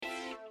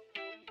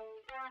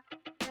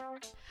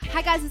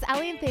Hi guys, it's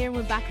Ali and Thea and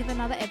we're back with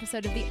another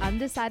episode of the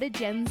Undecided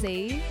Gen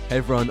Z. Hey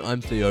everyone, I'm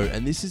Theo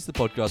and this is the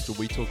podcast where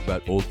we talk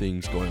about all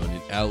things going on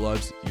in our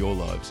lives, your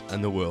lives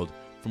and the world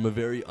from a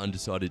very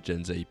undecided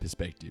Gen Z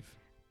perspective.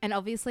 And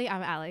obviously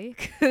I'm Ali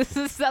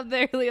because I'm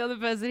the only other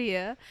person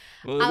here.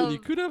 Well, you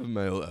could have a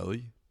male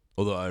Ali,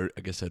 although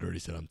I guess I'd already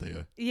said I'm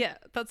Theo. Yeah,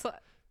 that's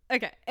what.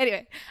 Okay,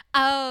 anyway.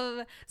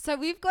 So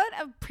we've got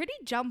a pretty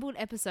jumbled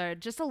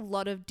episode, just a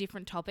lot of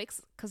different topics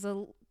because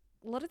a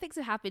lot of things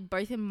have happened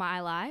both in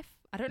my life.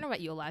 I don't know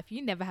about your life.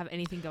 You never have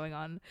anything going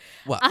on.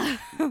 Well,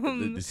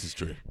 this is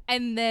true.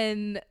 And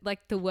then,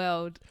 like, the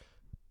world,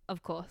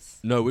 of course.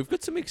 No, we've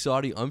got some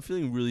exciting. I'm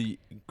feeling really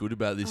good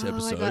about this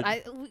episode. Oh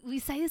my God. We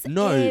say this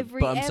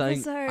every but I'm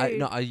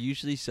episode. I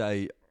usually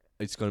say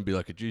it's going to be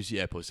like a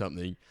juicy ep or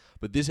something.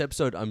 But this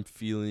episode, I'm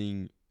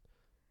feeling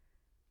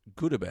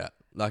good about.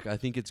 Like, I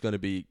think it's going to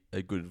be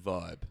a good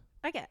vibe.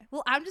 Okay.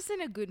 Well, I'm just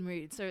in a good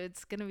mood, so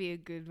it's going to be a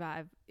good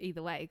vibe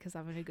either way because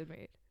I'm in a good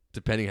mood.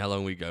 Depending how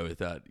long we go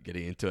without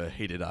getting into a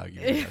heated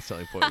argument, that's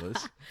something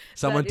pointless.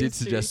 Someone did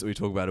suggest that we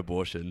talk about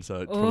abortion,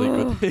 so it's probably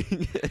a good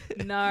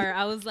thing. No,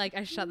 I was like,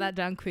 I shut that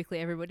down quickly,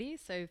 everybody.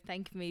 So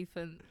thank me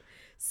for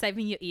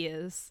saving your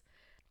ears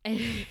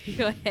and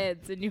your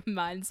heads and your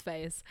mind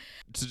space.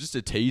 So just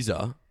a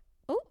teaser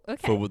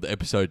for the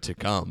episode to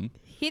come.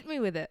 Hit me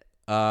with it.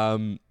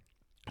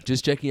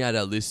 Just checking out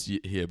our list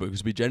here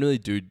because we generally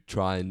do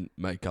try and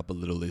make up a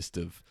little list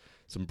of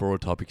some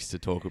broad topics to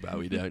talk about.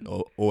 We don't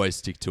always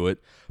stick to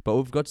it, but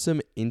we've got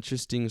some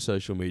interesting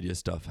social media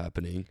stuff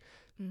happening,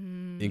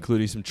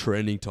 including some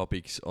trending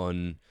topics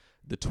on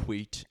the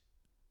Twitter.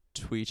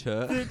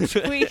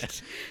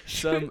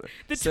 Some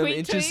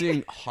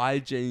interesting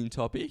hygiene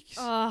topics.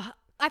 I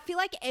feel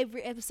like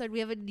every episode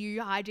we have a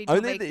new hygiene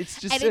topic. It's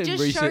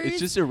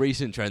just a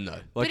recent trend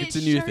though. Like it's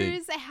a new thing.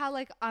 It shows how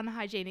like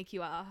unhygienic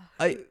you are.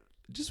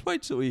 Just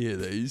wait till we hear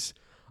these.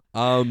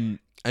 And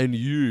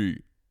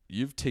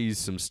you've teased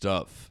some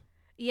stuff.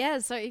 Yeah,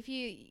 so if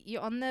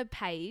you're on the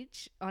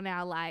page on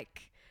our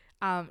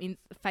in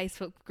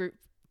Facebook group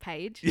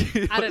page.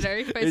 I don't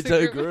know. Facebook it's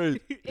a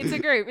group. It's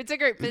a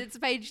group, but it's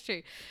page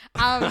 2.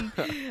 Our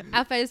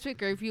Facebook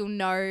group, you'll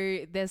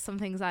know there's some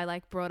things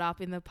I brought up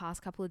in the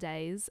past couple of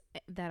days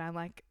that I'm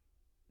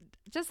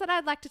that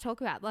I'd like to talk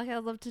about. Like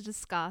I'd love to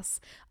discuss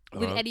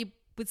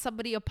with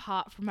somebody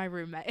apart from my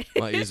roommate.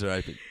 My ears are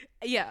open.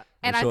 Yeah.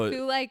 And I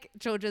feel like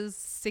Georgia's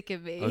sick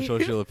of me. I'm sure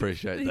she'll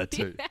appreciate that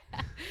too. Yeah.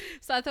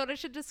 So I thought I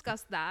should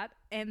discuss that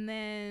and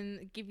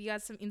then give you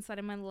guys some insight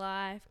in my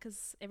life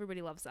because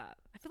everybody loves that.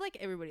 I feel like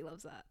everybody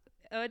loves that.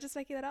 Am I just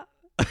making that up?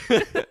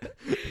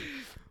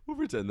 We'll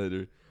pretend they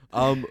do.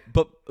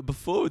 But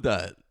before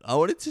that, I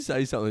wanted to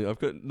say something. I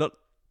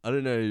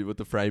don't know what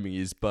the framing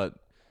is, but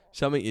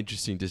something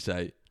interesting to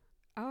say.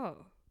 Oh.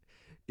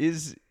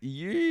 Is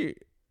you...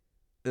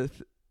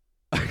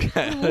 Okay.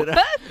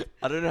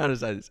 I don't know how to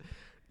say this.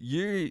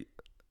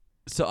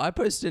 So I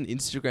posted an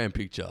Instagram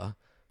picture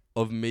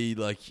of me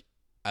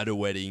at a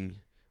wedding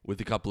with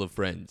a couple of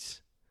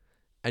friends,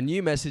 and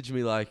you messaged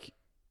me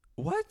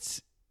 "What?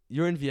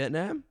 You're in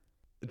Vietnam?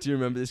 Do you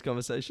remember this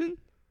conversation?"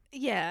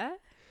 Yeah,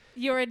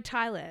 you're in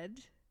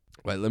Thailand.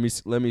 Wait, let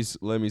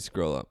me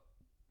scroll up.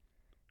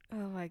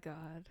 Oh my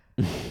God.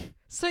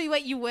 So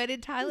wait, you weren't in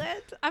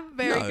Thailand? I'm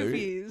very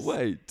confused.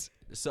 Wait.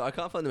 So I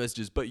can't find the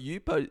messages, but you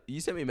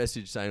sent me a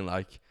message saying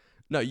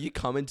no, you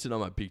commented on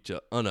my picture.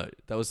 Oh no,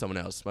 that was someone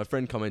else. My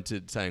friend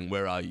commented saying,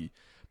 "Where are you?"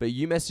 But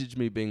you messaged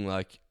me being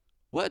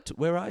 "What?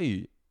 Where are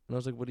you?" And I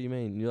was like, "What do you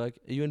mean?" And you're like,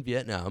 "Are you in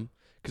Vietnam?"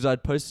 Because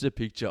I'd posted a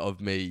picture of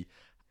me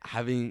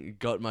having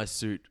got my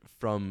suit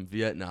from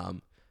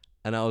Vietnam,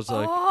 and I was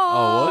like,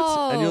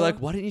 "Oh, what?" And you're like,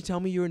 "Why didn't you tell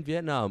me you're in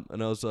Vietnam?"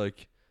 And I was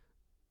like,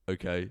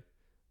 "Okay."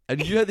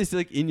 And you had this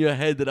in your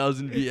head that I was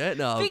in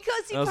Vietnam.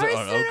 Because you posted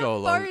a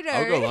photo.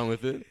 I'll go along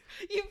with it.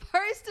 You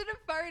posted a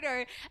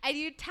photo and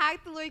you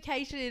tagged the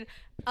location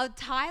of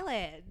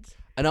Thailand.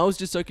 And I was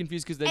just so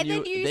confused because then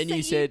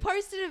you said you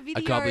posted a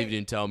video. I can't believe you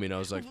didn't tell me, and I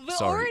was like, we're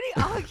sorry.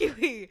 We're already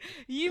arguing.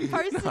 You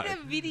posted a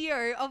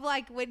video of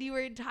when you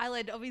were in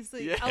Thailand,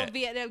 obviously, of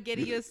Vietnam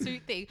getting your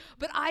suit thing.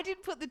 But I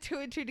didn't put the 2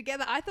 and 2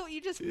 together. I thought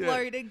you just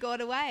flown and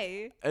got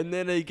away. And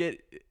then I get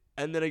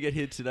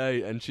here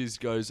today, and she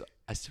goes,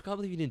 "I still can't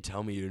believe you didn't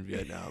tell me you're in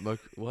Vietnam." I'm like,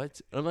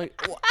 "What?" And I'm like,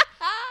 "What?"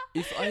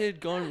 If I had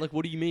gone,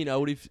 what do you mean? I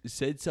would have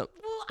said something.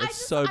 Well,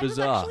 so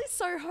bizarre. I was actually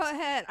so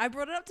hurt. I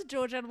brought it up to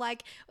Georgia. I'm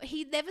like,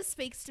 he never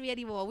speaks to me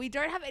anymore. We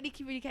don't have any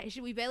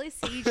communication. We barely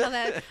see each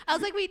other. I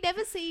was like, we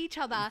never see each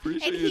other.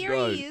 And here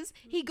he is.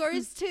 He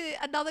goes to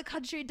another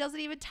country and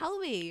doesn't even tell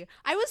me.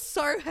 I was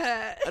so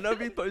hurt. And I've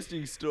been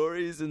posting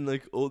stories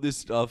and all this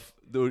stuff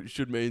that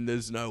should mean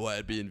there's no way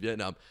I'd be in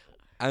Vietnam.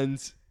 And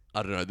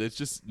I don't know. There's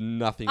just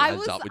nothing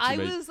adds up.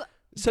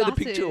 So the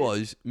picture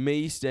was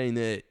me standing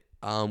there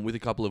with a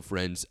couple of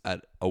friends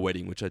at a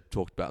wedding, which I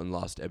talked about in the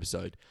last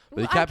episode.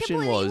 But the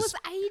caption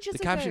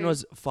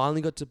was, "Finally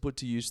got to put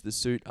to use the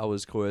suit I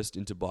was coerced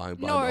into buying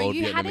by an old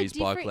Vietnamese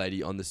bike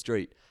lady on the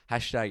street.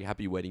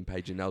 #happy wedding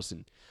page in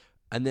Nelson."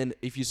 And then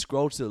if you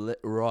scroll to the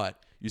right,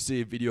 you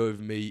see a video of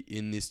me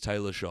in this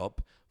tailor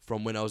shop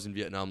from when I was in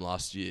Vietnam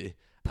last year.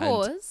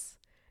 Pause.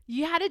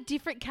 You had a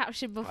different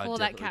caption before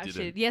that definitely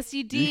caption. didn't. Yes,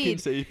 you did. You can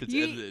see if it's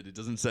edited. It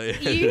doesn't say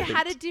edited. You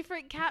had a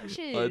different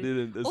caption. I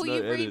didn't. There's or no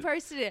you edit.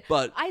 reposted it.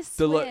 But I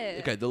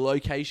swear. the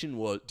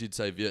location did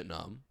say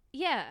Vietnam.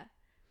 Yeah.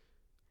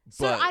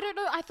 So But I don't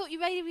know. I thought you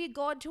maybe had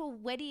gone to a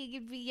wedding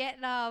in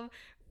Vietnam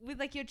with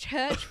like your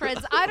church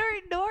friends. I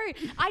don't know.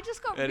 I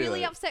just got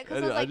really upset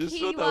because I was like, I just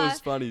here thought you that are.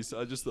 was funny, so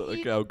I just thought,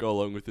 okay, I'll go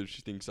along with it if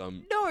she thinks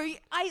I'm. No,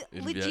 I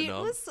in legit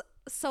Vietnam. was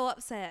so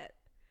upset.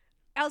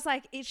 I was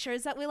like, it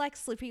shows that we're like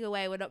slipping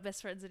away. We're not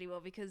best friends anymore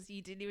because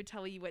you didn't even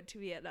tell me you went to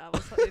Vietnam or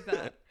something like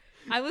that.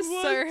 I was so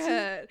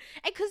hurt.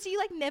 And because you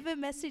like never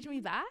messaged me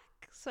back.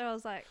 So I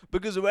was like.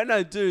 Because when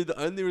I do, the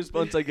only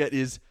response I get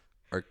is,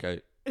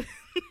 okay.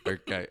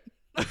 Okay.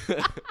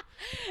 Okay.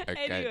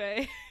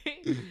 Anyway,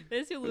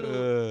 there's your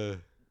little.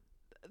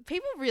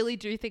 People really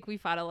do think we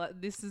fight a lot.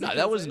 No,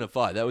 that wasn't a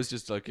fight. That was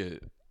just like a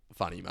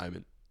funny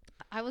moment.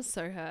 I was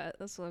so hurt.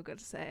 That's all I've got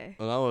to say.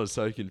 And I was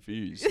so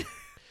confused.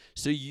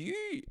 So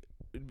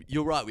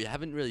you're right. We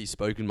haven't really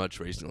spoken much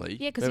recently.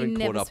 Yeah, because you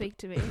never speak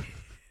to me.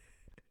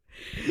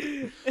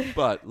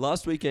 But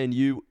last weekend,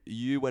 you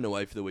went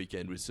away for the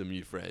weekend with some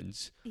new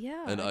friends.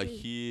 Yeah. And I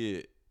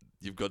hear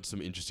you've got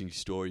some interesting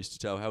stories to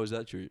tell. How was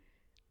that trip?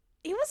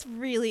 It was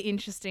really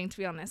interesting, to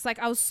be honest. Like,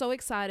 I was so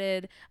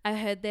excited. I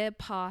heard their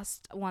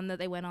past one that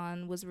they went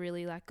on was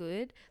really, like,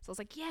 good. So I was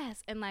like,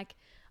 yes. And, like,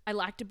 I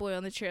liked a boy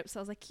on the trip. So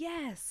I was like,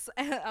 yes.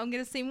 I'm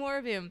going to see more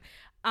of him.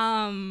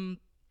 And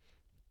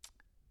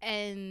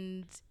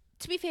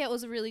to be fair, it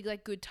was a really,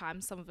 like, good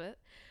time, some of it.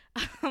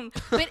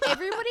 But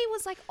everybody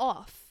was, like,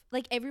 off.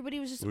 Like, everybody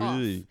was just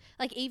off.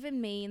 Like, even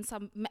me and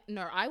some...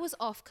 No, I was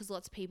off because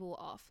lots of people were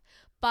off.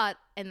 But...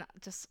 And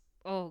just...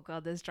 Oh,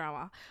 God, there's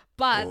drama.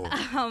 But...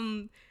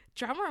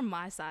 drama on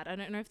my side. I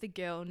don't know if the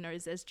girl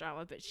knows there's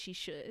drama, but she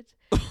should.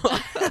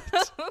 But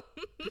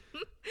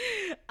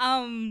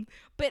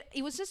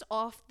it was just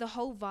off. The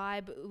whole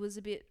vibe was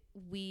a bit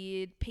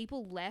weird.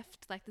 People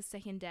left like the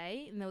second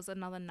day and there was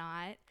another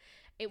night.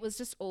 It was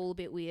just all a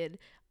bit weird.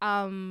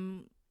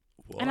 And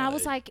I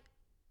was like,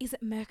 is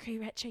it Mercury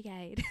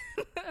retrograde?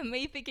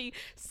 Me thinking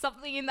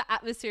something in the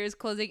atmosphere is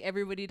causing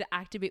everybody to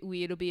act a bit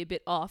weird or be a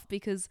bit off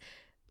because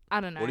I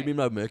don't know. What do you mean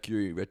by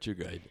Mercury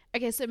retrograde?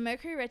 Okay, so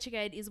Mercury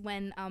retrograde is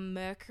when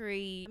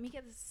Mercury... Let me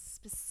get the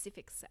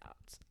specifics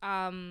out.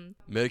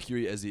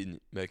 Mercury as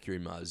in Mercury,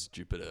 Mars,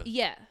 Jupiter.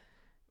 Yeah.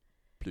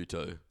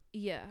 Pluto.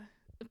 Yeah.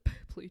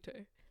 Pluto.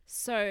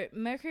 So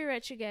Mercury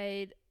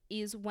retrograde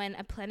is when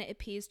a planet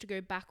appears to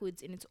go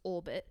backwards in its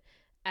orbit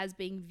as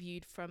being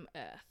viewed from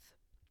Earth.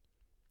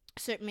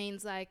 So it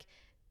means like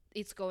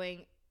it's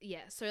going...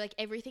 Yeah, so like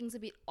everything's a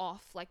bit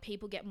off. Like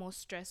people get more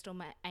stressed or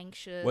more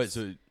anxious. Wait,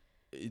 so...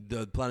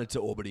 The planets are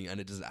orbiting and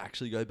it doesn't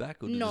actually go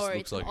back, or no, it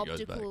it's just looks an like it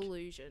goes back? optical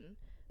illusion.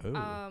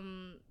 Oh.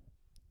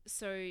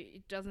 So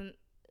it doesn't,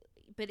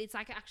 but it's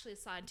like actually a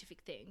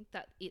scientific thing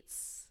that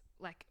it's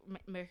like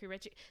Mercury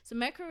retrograde. So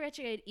Mercury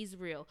retrograde is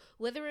real.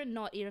 Whether or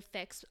not it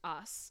affects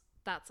us,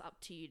 that's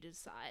up to you to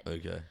decide.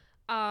 Okay.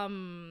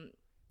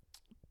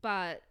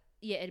 But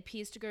yeah, it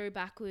appears to go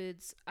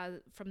backwards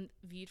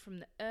viewed from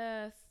the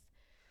Earth.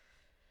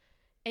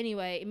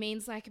 Anyway, it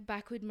means like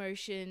backward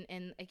motion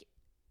and like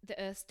the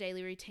Earth's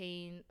daily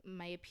routine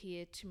may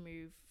appear to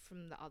move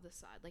from the other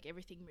side. Like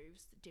everything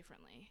moves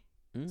differently.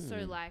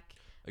 So like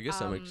I guess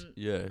that makes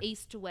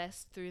east to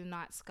west through the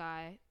night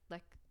sky,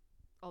 like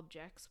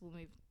objects will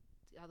move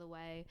the other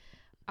way.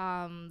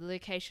 The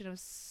location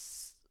of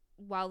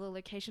while the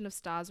location of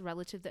stars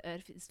relative to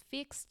Earth is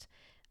fixed,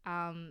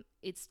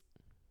 it's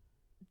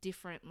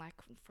different like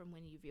from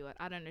when you view it.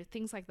 I don't know,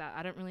 things like that.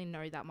 I don't really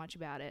know that much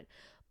about it.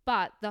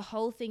 But the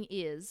whole thing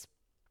is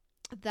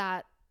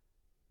that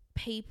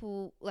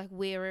people like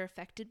we're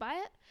affected by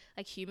it,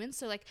 like humans.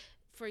 So like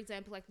for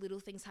example, like little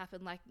things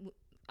happen, like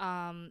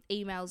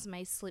emails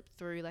may slip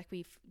through, like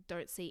we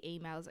don't see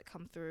emails that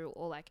come through,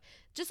 or like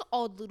just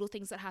odd little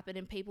things that happen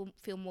and people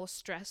feel more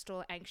stressed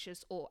or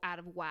anxious or out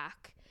of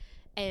whack,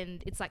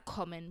 and it's like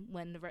common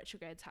when the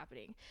retrograde's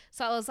happening.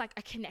 So I was like,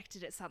 I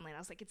connected it suddenly and I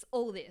was like, it's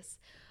all this.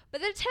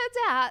 But then it turns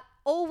out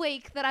all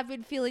week that I've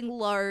been feeling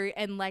low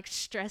and like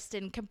stressed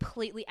and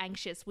completely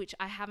anxious, which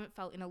I haven't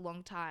felt in a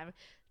long time.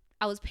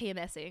 I was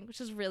PMSing, which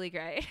was really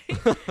great.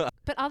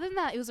 But other than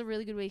that, it was a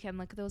really good weekend.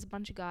 Like there was a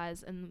bunch of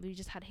guys and we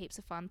just had heaps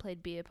of fun,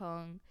 played beer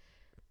pong.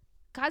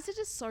 Guys are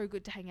just so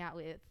good to hang out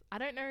with. I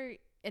don't know,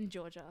 and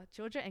Georgia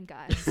and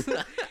guys.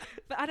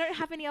 But I don't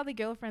have any other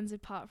girlfriends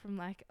apart from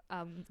like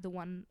the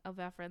one of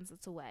our friends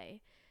that's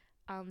away.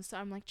 So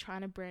I'm like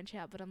trying to branch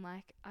out, but I'm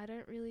like, I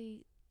don't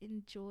really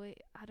enjoy,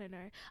 I don't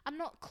know. I'm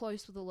not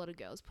close with a lot of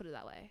girls, put it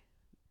that way.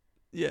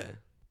 Yeah.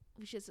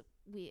 Which is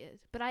weird.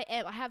 But I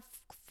have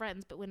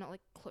friends, but we're not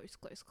like close.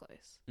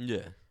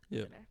 Yeah.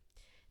 Yeah.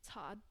 It's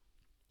hard.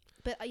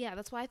 But yeah,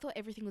 that's why I thought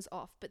everything was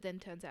off, but then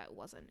turns out it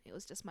wasn't. It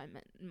was just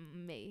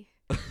me.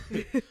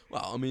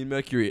 Well, I mean,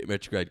 Mercury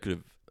retrograde could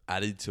have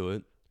added to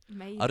it.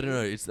 Maybe. I don't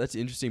know. That's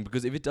interesting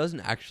because if it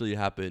doesn't actually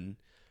happen,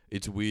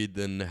 it's weird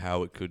then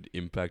how it could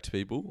impact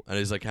people, and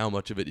it's like how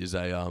much of it is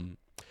a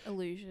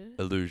illusion.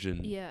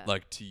 Illusion. Yeah.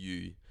 Like to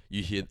you.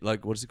 you hear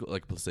like what's it called,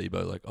 like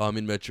placebo, like I'm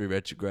in Mercury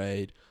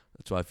retrograde,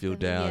 that's why I feel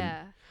down.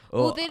 Yeah.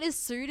 Or, Well, then as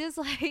soon as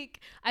like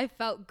I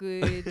felt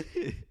good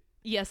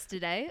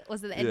yesterday,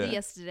 was it the end of Yeah.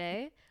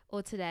 yesterday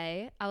or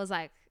today? I was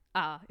like,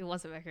 it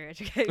wasn't Mercury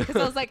retrograde because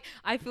I was like,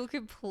 I feel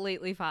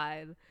completely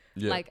fine.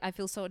 yeah. Like I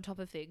feel so on top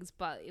of things,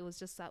 but it was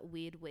just that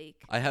weird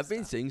week. I have and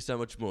been stuff. seeing so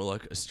much more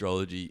like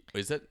astrology.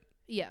 Is that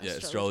Yeah,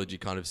 astrology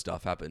kind of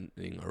stuff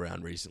happening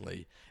around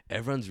recently.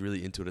 Everyone's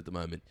really into it at the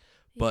moment.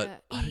 But Yeah,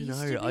 I it don't used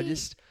know. to I be-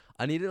 just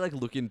I need to like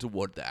look into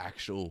what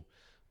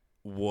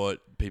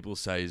people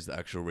say is the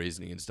actual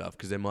reasoning and stuff,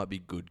 because there might be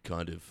good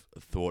kind of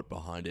thought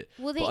behind it.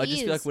 Well, But there I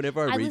just feel like is.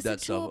 whenever I read listened that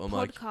to stuff, a I'm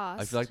like, podcast.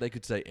 I feel like they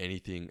could say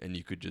anything and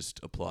you could just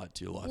apply it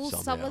to your life Well,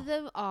 somehow. some of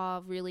them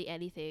are really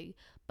anything.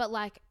 But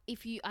like,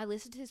 I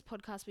listened to this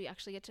podcast, we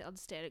actually get to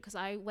understand it because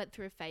I went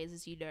through a phase,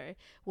 as you know,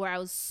 where I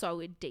was so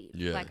in deep.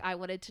 Yeah. Like I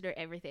wanted to know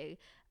everything.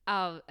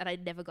 And I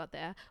never got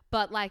there.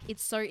 But like,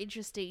 it's so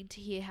interesting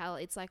to hear how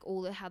it's like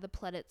how the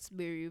planets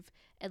move,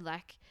 and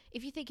like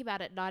if you think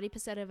about it,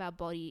 90% of our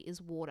body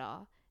is water,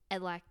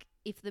 and like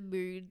if the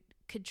moon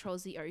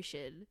controls the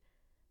ocean,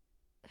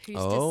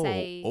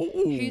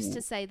 who's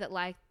to say that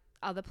like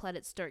other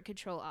planets don't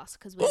control us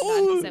because we're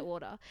 90%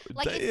 water.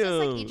 Like it's just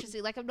like Damn.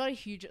 interesting. Like I'm not a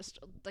huge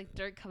like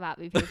don't come at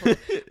me people,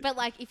 but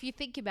like if you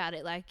think about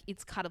it, like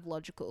it's kind of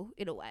logical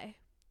in a way.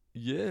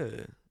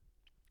 Yeah.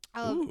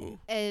 Ooh.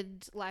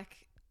 And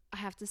like I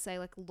have to say,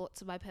 like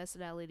lots of my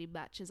personality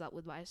matches up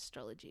with my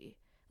astrology.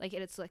 Like,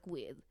 and it's like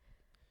weird.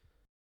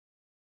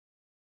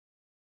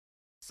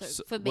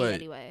 So for me wait.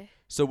 anyway.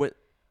 So what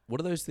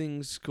are those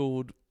things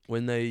called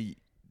when they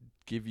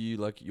give you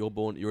like you're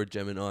a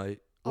Gemini?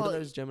 What are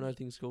those Gemini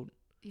things called?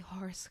 Your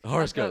horoscope.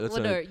 Horoscope. That's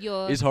well, what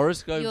no, is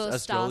horoscopes your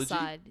astrology? star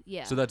sign.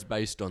 Yeah. So that's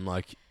based on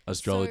like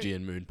astrology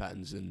and moon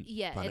patterns and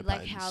yeah, planet and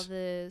like patterns. how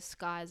the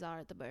skies are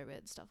at the moment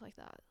and stuff like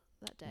that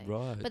day.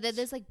 Right. But then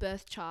there's like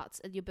birth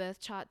charts, and your birth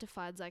chart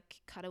defines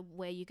like kind of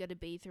where you're going to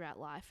be throughout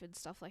life and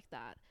stuff like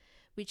that.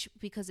 Which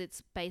because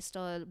it's based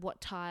on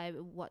what time,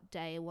 what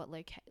day, what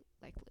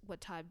what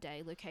time,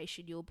 day,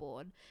 location you're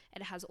born,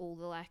 and it has all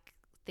the like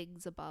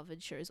things above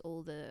and shows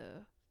all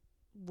the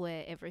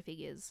where everything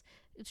is.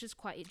 It's just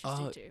quite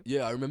interesting too.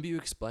 Yeah, I remember you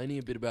explaining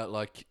a bit about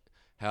like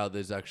how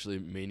there's actually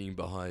meaning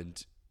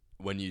behind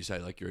when you say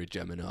like you're a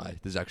Gemini.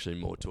 There's actually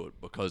more to it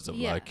because of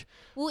like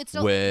well, it's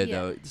not where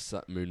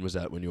the moon was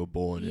at when you were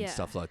born and Yeah.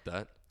 stuff like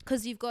that.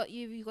 Because you've got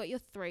your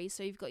three,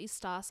 so you've got your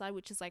star sign,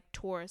 which is like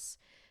Taurus.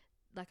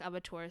 Like I'm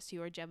a Taurus,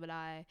 you're a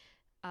Gemini,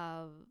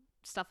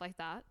 stuff like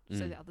that.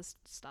 So the other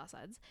star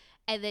signs,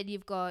 and then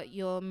you've got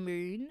your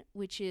moon,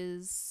 which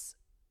is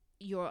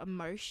your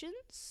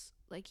emotions,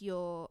 like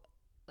your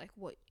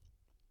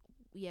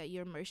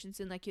your emotions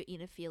and like your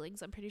inner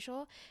feelings. I'm pretty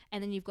sure,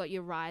 and then you've got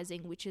your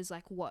rising, which is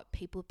like what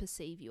people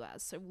perceive you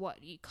as. So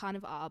what you kind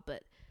of are,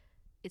 but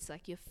it's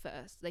like your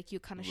first, like your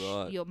kind of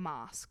your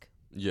mask.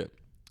 Yeah.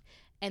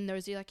 And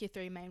those are like your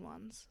three main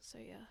ones. So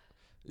yeah.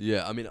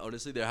 Yeah, I mean,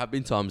 honestly, there have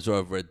been times where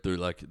I've read through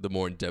like the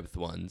more in-depth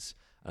ones,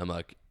 and I'm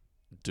like,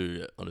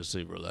 do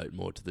honestly relate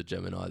more to the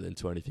Gemini than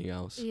to anything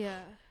else. Yeah.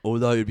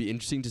 Although it'd be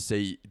interesting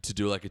to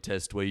do like a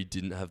test where you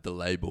didn't have the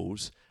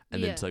labels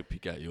and then to like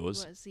pick out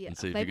yours and see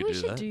if Maybe you we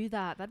could should do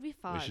that. That'd be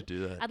fun. We should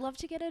do that. I'd love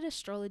to get an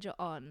astrologer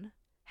on.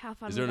 How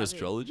fun Is would there an that be?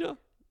 astrologer?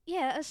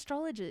 Yeah,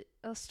 astrologist.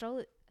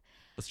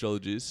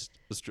 Astrologers.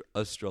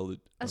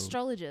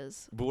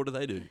 But what do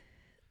they do?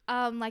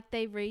 Like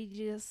they read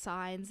your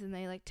signs and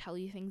they like tell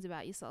you things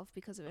about yourself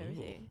because of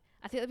everything.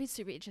 I think that'd be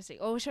super interesting.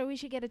 Or we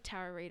should get a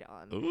tarot reader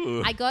on.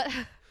 Ooh. I got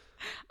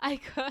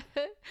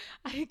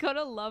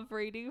a love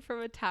reading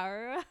from a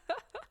tarot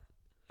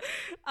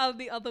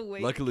the other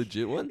week. Like a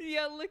legit one?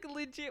 Yeah, like a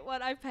legit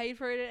one. I paid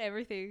for it and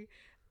everything.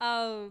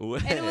 And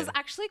it was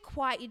actually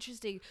quite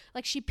interesting.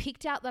 Like she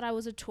picked out that I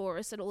was a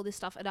Taurus and all this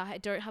stuff, and I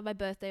don't have my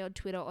birthday on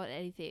Twitter or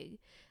anything.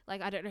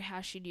 Like I don't know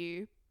how she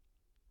knew.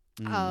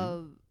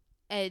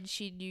 And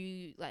she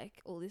knew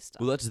like all this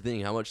stuff. Well, that's the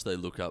thing. How much they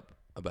look up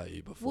about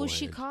you before. Well,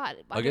 she can't.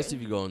 I guess if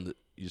you go you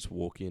just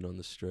walk in on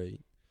the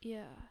street.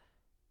 Yeah.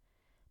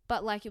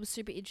 But like it was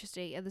super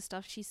interesting, and the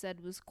stuff she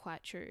said was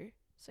quite true.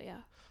 So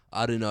yeah.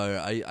 I don't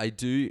know. I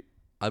do.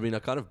 I mean, I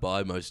kind of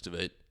buy most of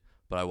it,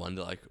 but I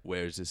wonder like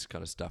where is this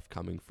kind of stuff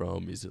coming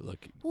from? Is it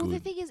like well, good the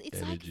thing is,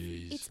 it's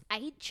energies? like it's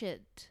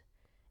ancient.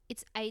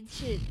 It's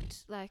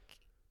ancient, like.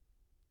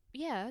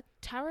 Yeah,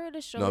 tarot and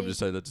astrology. No, I'm just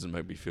saying that doesn't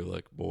make me feel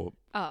like more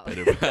Oh.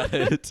 better about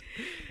it.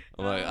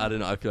 I'm like, I don't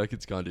know. I feel like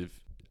it's kind of,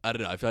 I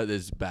don't know. I feel like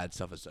there's bad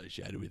stuff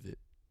associated with it.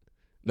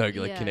 No,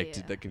 like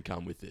connected that can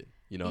come with it.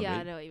 You know what I mean? Yeah,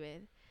 I know what you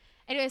mean.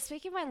 Anyway,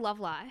 speaking of my love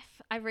life,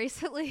 I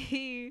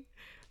recently,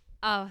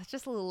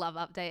 just a little love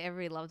update.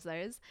 Everybody loves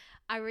those.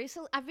 I've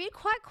been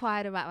quite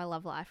quiet about my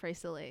love life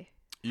recently.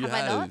 You have.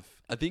 I not?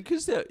 I think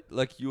because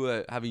like you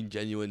were having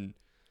genuine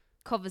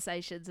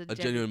Conversations and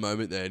genuine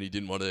moment there, and you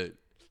didn't want to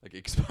like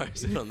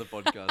expose it on the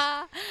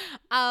podcast.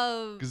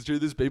 Because true,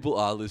 there's people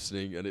are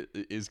listening, and it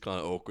is kind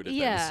of awkward if they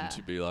listen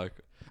to be like,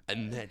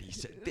 and then he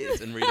said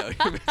this, and read out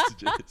your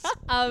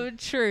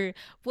messages. True.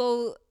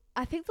 Well,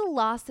 I think the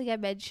last thing I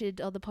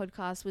mentioned on the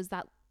podcast was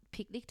that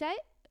picnic date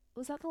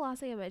Was that the last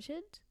thing I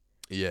mentioned?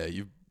 Yeah,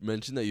 you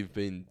mentioned that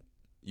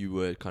you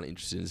were kind of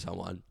interested in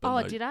someone. But Oh,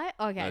 no, did I?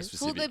 Okay. no Well,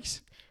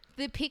 specifics.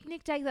 the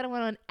picnic date that I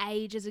went on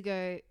ages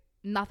ago,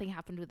 nothing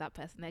happened with that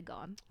person. They're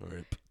gone.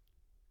 Rip.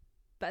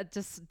 That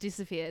just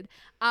disappeared.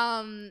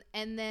 And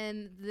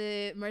then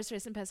the most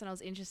recent person I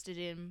was interested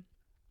in,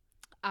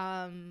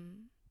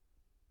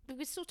 but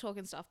we still talk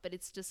and stuff, but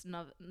it's just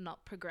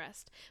not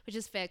progressed, which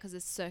is fair because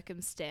it's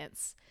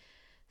circumstances,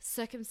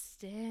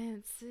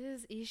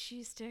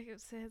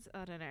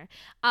 I don't know.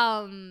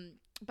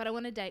 But I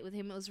went on a date with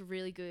him. It was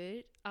really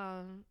good.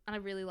 And I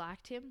really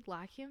liked him.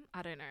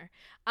 I don't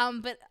know.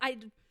 But I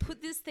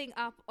put this thing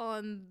up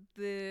on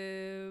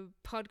the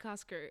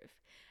podcast group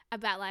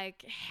about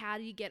like how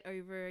do you get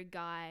over a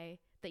guy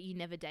that you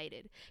never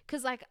dated?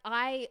 Because like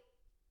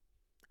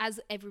as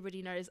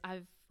everybody knows,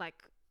 I've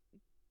like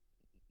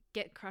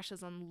get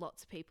crushes on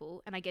lots of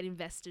people and I get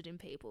invested in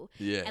people.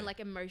 Yeah. And like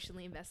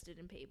emotionally invested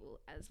in people,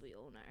 as we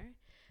all know.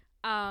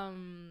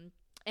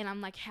 And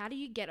I'm like, how do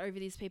you get over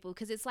these people?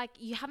 Because it's like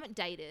you haven't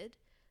dated,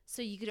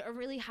 so you don't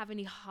really have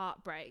any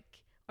heartbreak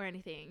or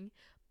anything,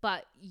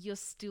 but you're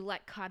still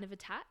like kind of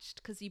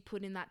attached because you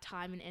put in that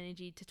time and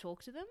energy to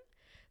talk to them.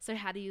 So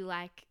how do you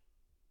like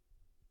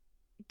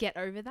get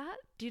over that?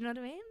 Do you know what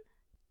I mean?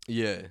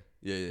 Yeah.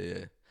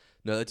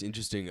 No, that's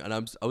interesting. And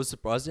I was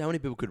surprised at how many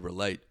people could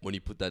relate when you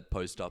put that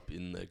post up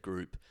in the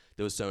group.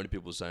 There was so many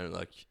people saying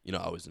like, you know,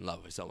 I was in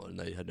love with someone and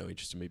they had no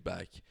interest in me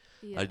back.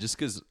 Yeah. Just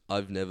because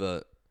I've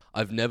never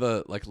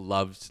like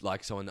loved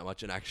like someone that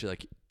much and actually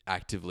like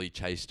actively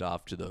chased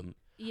after them.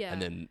 Yeah.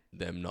 And then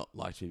them not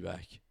liked me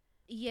back.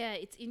 Yeah,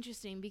 it's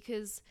interesting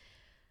because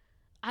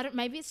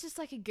maybe it's just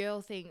like a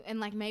girl thing and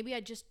like maybe I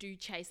just do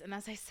chase. And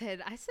as I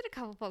said a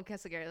couple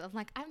podcasts ago, I'm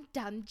like, I'm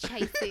done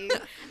chasing.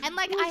 And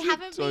like I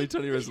haven't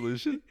 2020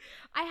 resolution?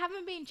 I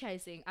haven't been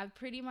chasing. I've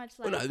pretty much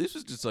like. Well, no, this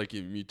was just like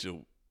a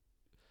mutual.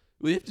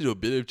 Well, you have to do a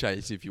bit of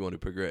chase if you want to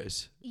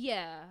progress.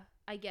 Yeah,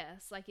 I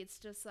guess. Like it's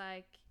just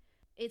like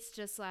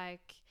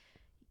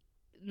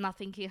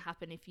nothing can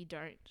happen if you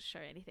don't show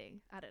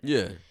anything. I don't know.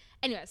 Yeah.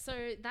 Anyway,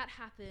 so that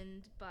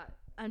happened, but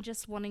I'm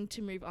just wanting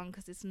to move on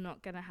because it's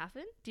not going to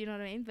happen. Do you know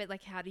what I mean? But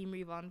like, how do you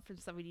move on from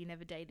somebody you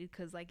never dated?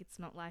 Because like, it's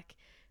not like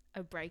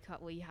a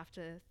breakup where you have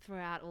to throw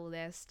out all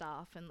their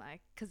stuff and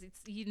like, because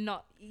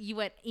you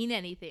weren't in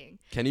anything.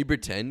 Can you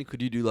pretend?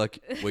 Could you do like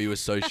where you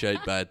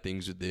associate bad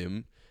things with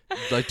them?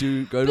 Like go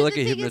to But like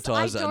a the thing is,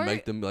 hypnotizer and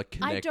make them like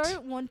connect. I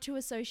don't want to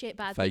associate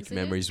bad fake things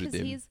memories with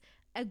because him. he's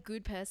a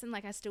good person.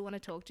 Like I still want to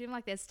talk to him.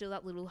 Like there's still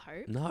that little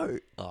hope. No.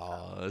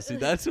 Oh, see,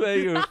 that's where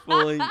you're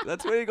falling.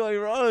 That's where you're going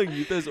wrong.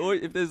 If there's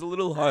a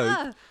little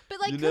hope, but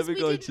like, you're 'cause never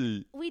going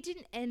to. we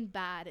didn't end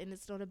bad, and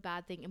it's not a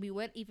bad thing. And we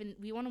went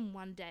on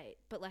one date,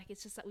 but like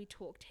it's just that we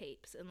talked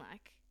heaps, and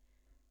like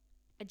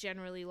I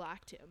generally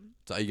liked him.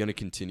 So are you going to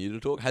continue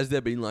to talk? Has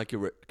there been like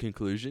a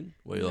conclusion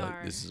where you're No.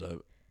 like, this is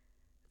over?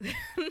 No.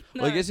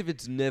 Well, I guess if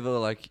it's never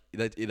like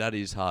that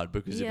is hard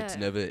because if it's Yeah.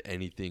 never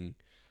anything,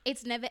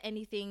 It's never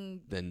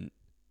anything. then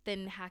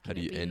Then how can how do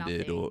it you be end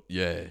nothing? it or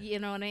yeah? You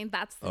know what I mean?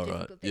 That's the All right,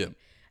 difficult thing. yeah.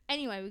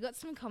 Anyway, we got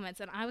some comments,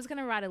 and I was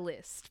gonna write a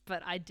list,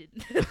 but I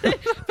didn't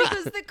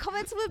because the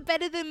comments were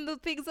better than the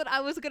things that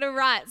I was gonna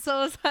write. So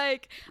I was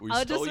like, We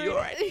I'll stole just your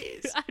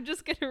ideas. I'm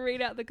just gonna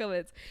read out the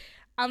comments.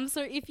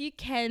 So if you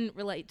can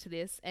relate to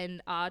this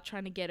and are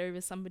trying to get over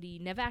somebody you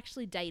never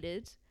actually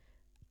dated,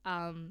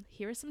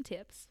 here are some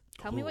tips.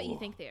 Tell me what you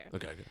think there.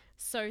 Okay.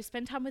 So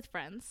spend time with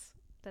friends.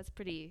 That's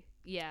pretty.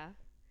 Yeah.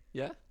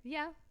 Yeah.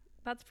 Yeah.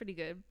 That's pretty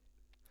good.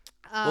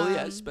 Well,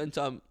 yeah. Spend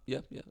time.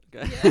 Yeah.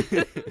 Okay.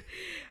 Yeah.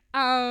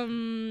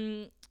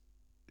 You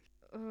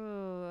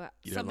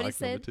don't Somebody like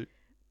said, number two?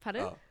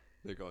 pardon? Oh,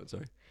 they're going.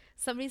 Sorry.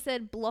 Somebody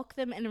said, block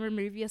them and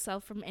remove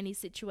yourself from any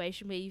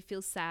situation where you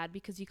feel sad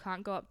because you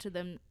can't go up to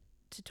them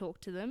to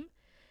talk to them.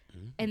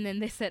 And then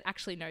they said,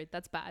 actually, no,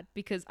 that's bad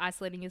because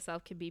isolating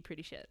yourself can be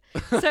pretty shit.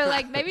 So,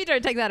 like, maybe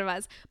don't take that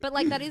advice. But,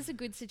 like, that is a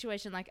good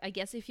situation. Like, I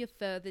guess if you're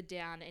further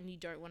down and you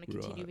don't want to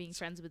continue being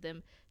friends with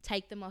them,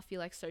 take them off your,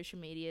 like, social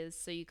medias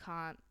so you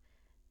can't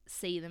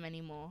see them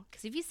anymore.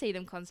 Because if you see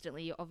them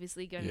constantly, you're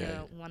obviously going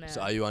to want to...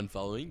 So are you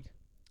unfollowing?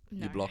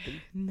 No. You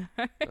blocking? No.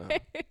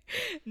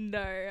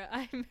 No,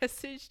 I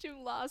messaged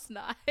him last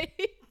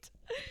night.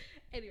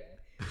 Anyway,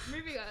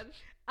 moving on.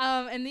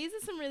 And these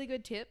are some really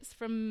good tips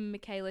from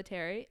Michaela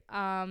Terry.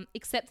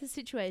 Accept the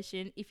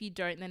situation. If you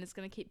don't, then it's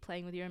going to keep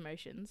playing with your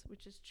emotions,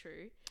 which is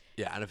true.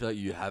 Yeah, and I feel like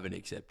you haven't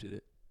accepted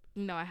it.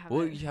 No, I haven't.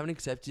 Well, you haven't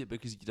accepted it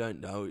because you don't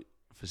know it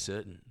for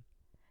certain.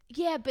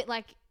 Yeah, but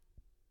like...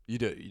 You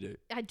do.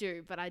 I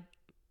do, but I...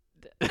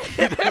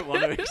 You don't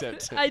want to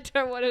accept it. I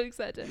don't want to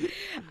accept it.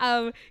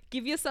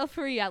 Give yourself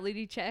a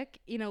reality check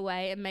in a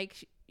way and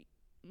make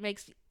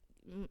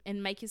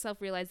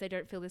yourself realize they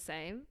don't feel the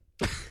same.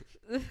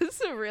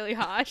 This is really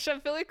harsh. I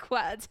feel like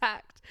quite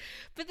attacked.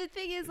 But the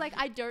thing is, like,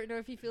 I don't know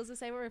if he feels the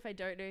same or if I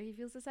don't know if he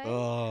feels the same.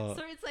 Oh.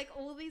 So it's like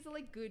all these are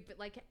like good, but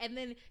like, and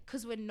then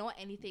because we're not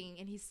anything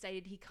and he's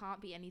stated he can't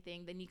be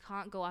anything, then you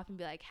can't go up and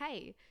be like,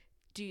 hey,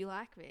 do you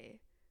like me?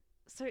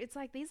 So it's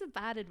like these are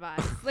bad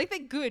advice. Like they're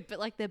good, but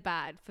like they're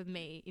bad for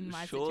me in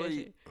my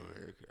situation.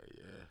 Okay,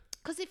 yeah.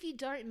 Because if you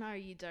don't know,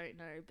 you don't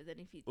know. But then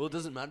if you... Well, it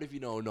doesn't matter if you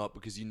know or not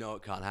because you know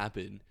it can't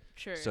happen.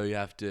 True. So you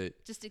have to...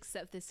 Just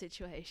accept the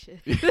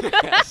situation.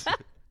 Yes.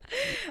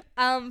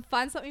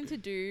 Find something to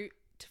do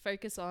to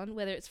focus on,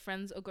 whether it's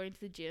friends or going to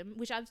the gym,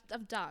 which I've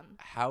done.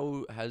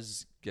 How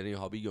has getting a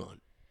hobby gone?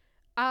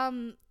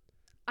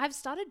 I've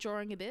started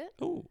drawing a bit.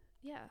 Oh.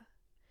 Yeah.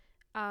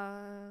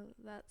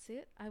 That's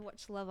it. I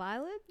watch Love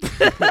Island.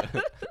 Yeah,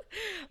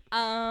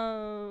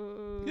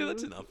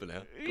 that's enough for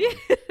now.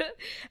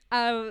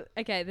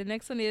 Okay, the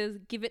next one is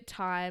give it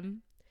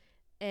time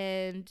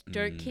and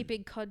don't keep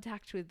in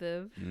contact with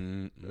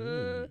them.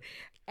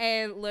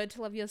 And learn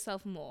to love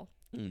yourself more.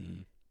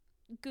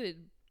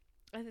 Good.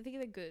 I think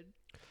they're good.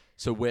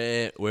 So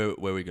where are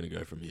we going to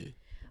go from here?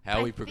 How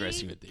are we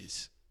progressing with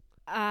this?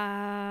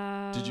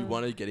 Did you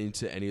want to get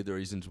into any of the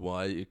reasons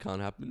why it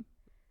can't happen?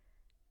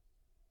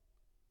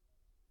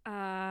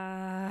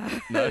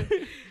 No?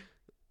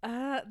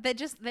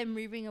 They're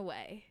moving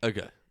away.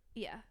 Okay.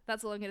 Yeah,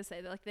 that's all I'm going to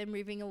say. They're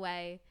moving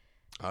away.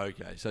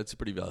 Okay, so it's a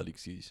pretty valid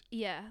excuse.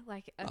 Yeah,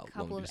 like a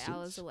couple of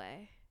hours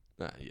away.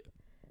 Yeah.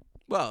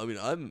 Well, I mean,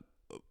 I'm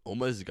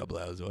almost a couple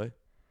hours away.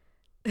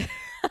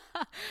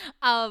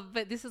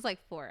 But this is like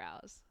 4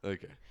 hours.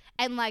 Okay.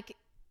 And like,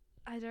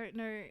 I don't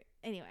know.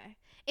 Anyway,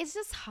 it's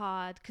just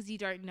hard because you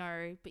don't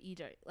know, but you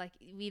don't like.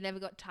 We never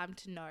got time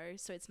to know,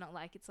 so it's not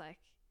like it's like.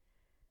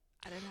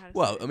 I don't know how to.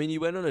 Well, I mean, you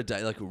went on a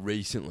date like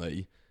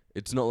recently.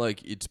 It's not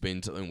like it's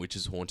been something which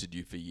has haunted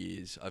you for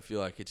years. I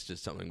feel like it's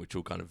just something which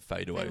will kind of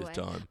fade away with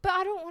time. But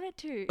I don't want it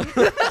to.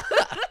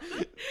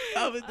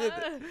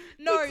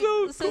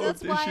 No, so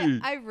that's why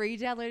I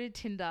re-downloaded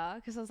Tinder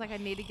because I was like, I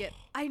need to get.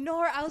 I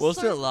know. I was.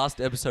 Wasn't it last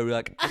episode? We were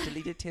like, I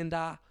deleted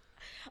Tinder.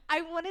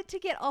 I wanted to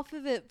get off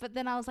of it, but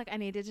then I was like, I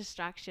need a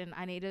distraction.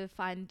 I need to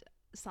find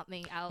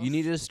something else. You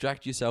need to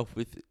distract yourself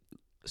with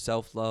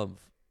self-love.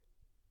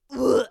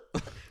 Oh,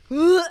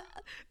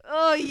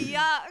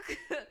 yuck.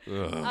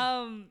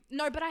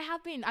 No, but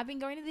I've been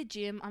going to the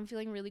gym. I'm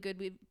feeling really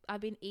good.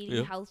 I've been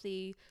eating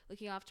healthy,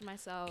 looking after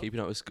myself. Keeping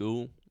up with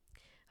school.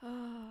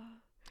 Well,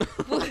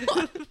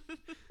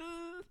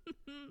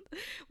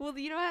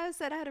 you know how I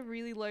said I had a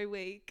really low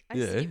week? I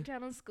Yeah. skipped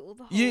out on school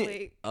the whole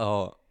week.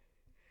 Oh.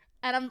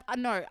 And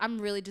I'm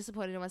really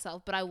disappointed in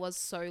myself, but I was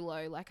so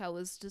low. Like I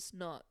was just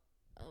not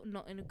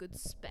in a good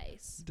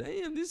space.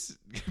 Damn, this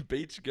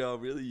beach girl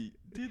really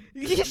did.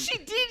 Yeah, she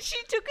did.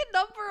 She took a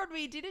number on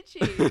me, didn't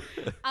she?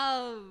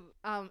 By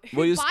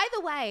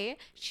the way,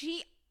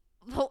 she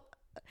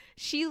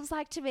was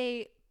like to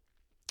me,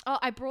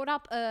 I brought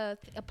up a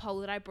poll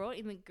that I brought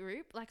in the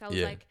group. Like I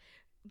was like,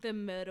 the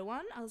murder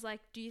one. I was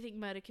like, do you think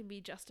murder can be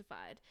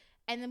justified?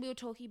 And then we were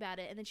talking about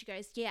it, and then she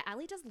goes, yeah,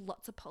 Ali does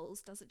lots of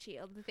polls, doesn't she,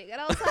 on the thing?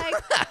 And I was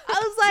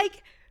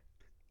like,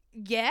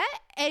 yeah,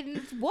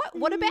 and what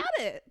about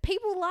it?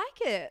 People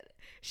like it.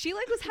 She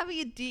like was having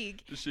a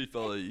dig. Does she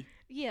follow you?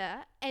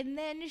 Yeah, and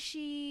then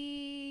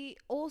she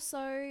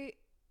also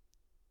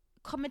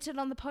commented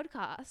on the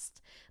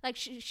podcast. Like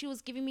she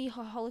was giving me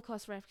her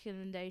Holocaust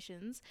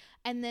recommendations,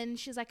 and then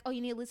she's like, oh,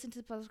 you need to listen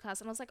to the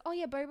podcast. And I was like, oh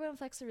yeah, Bobo and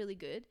Flex are really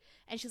good.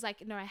 And she's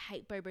like, no, I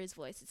hate Bobo's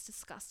voice. It's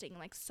disgusting,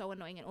 like so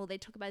annoying, and all they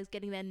talk about is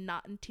getting their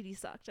nut and titty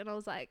sucked. And I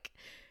was like,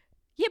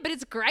 yeah, but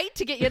it's great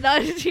to get your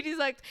nut and titty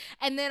sucked.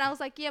 And then I was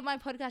like, yeah, my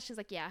podcast. She's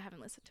like, yeah, I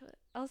haven't listened to it.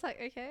 I was like,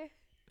 okay.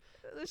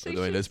 By the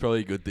way, that's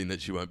probably a good thing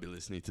that she won't be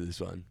listening to this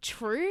one.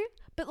 True,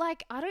 but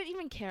like I don't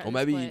even care. Or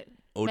maybe, do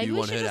you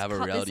want her to have a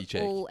reality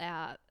check? All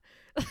out.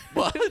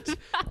 What?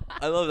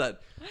 I love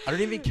that. I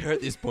don't even care at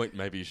this point.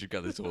 Maybe you should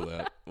cut this all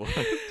out. What?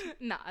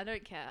 No, I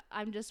don't care.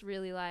 I'm just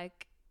really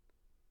like,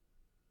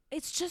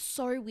 it's just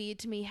so weird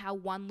to me how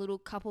one little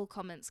couple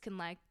comments can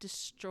like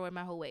destroy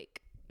my whole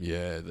week.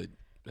 Yeah, they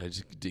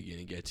just dig in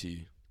and get to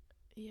you.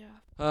 Yeah.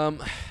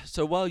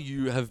 So while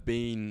you have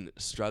been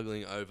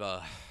struggling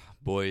over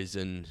boys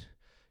and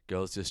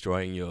girls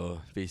destroying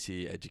your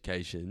VC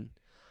education,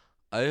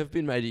 I have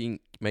been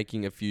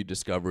making a few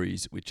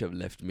discoveries which have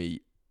left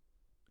me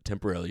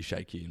temporarily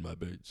shaky in my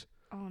boots.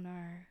 Oh no.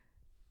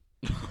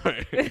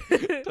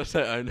 Don't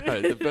say oh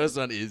no. The first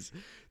one is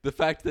the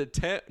fact that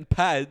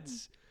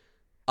pads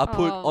are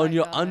put on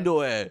your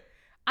underwear.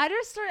 I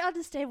just don't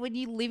understand when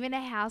you live in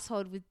a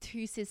household with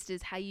two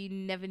sisters how you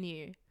never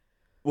knew.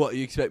 What,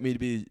 you expect me to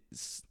be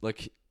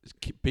like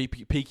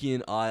peeking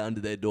an eye under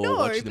their door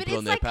watching them put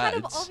on their pads?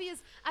 No, but it's like kind of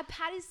obvious. A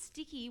pad is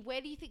sticky.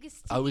 Where do you think a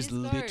sticky is? I was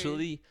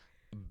literally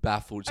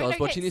baffled. So I was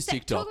watching this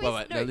TikTok.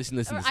 Wait, no,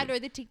 listen. I know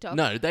the TikTok.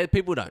 No,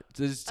 people don't.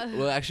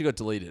 Well, it actually got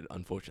deleted,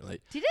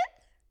 unfortunately. Did it?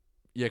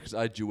 Yeah, because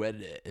I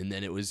duetted it and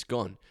then it was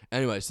gone.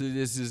 Anyway, so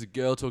there's this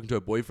girl talking to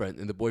her boyfriend,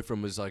 and the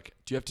boyfriend was like,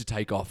 do you have to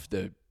take off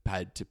the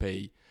pad to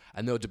pee?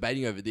 And they were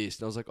debating over this,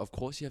 and I was like, of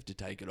course you have to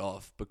take it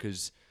off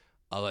because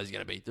otherwise you're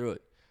going to be through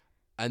it.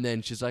 And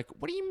then she's like,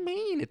 what do you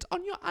mean? It's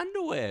on your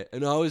underwear.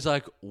 And I was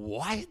like,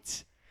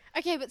 what?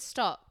 Okay, but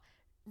stop.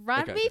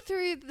 Run me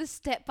through the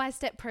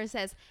step-by-step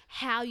process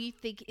how you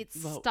think it's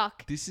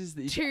stuck. This is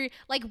the to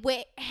like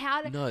where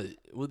how no.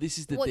 Well, this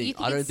is the thing.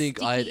 I don't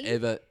think I had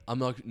ever. I'm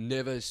like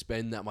never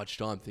spend that much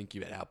time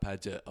thinking about how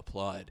pads are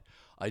applied.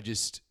 I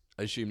just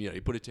I assume,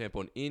 you put a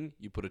tampon in,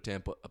 you put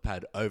a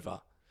pad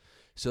over.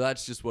 So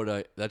that's just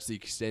that's the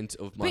extent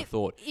of my But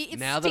thought. it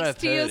Now that I've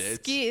sticks to your heard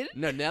it, skin.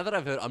 now that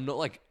I've heard, I'm not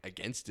like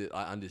against it.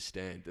 I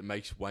understand. It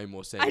makes way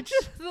more sense.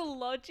 The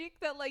logic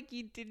that like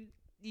you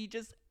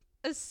just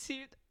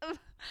assumed.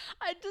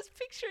 I'm just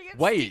picturing it.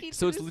 Wait,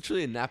 so it's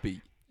literally a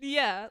nappy.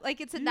 Yeah,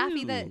 like it's a nappy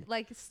Ew. that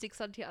like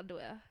sticks onto your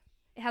underwear.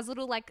 It has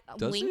little like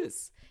Does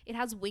wings. It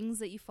has wings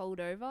that you fold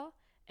over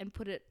and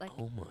put it like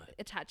Oh my.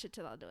 attach it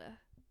to the underwear.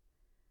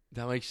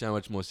 That makes so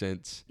much more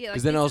sense. Yeah,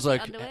 Because like then I this was is the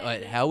like, underwear wait,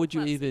 and then how would you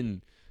that's-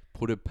 even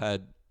put a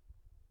pad?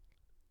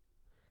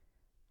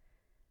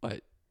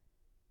 Wait,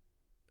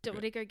 Do you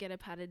want to go get a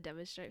pad and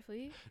demonstrate for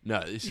you?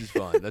 no, this is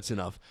fine. That's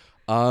enough.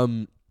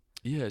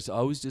 Yeah, so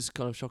I was just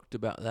kind of shocked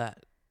about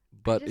that.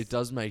 But it just-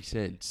 does make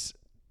sense.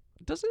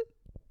 Does it?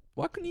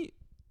 Why couldn't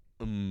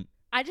you?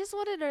 I just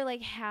want to know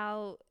like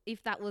how,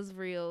 if that was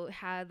real,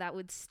 how that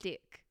would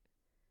stick.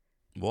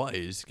 Why?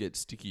 You just get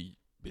sticky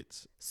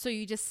bits. So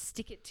you just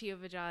stick it to your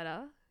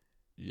vagina.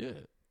 Yeah.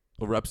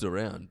 Or wraps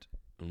around.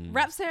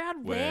 Wraps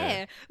around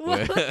where?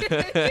 Where?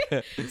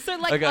 So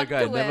like okay,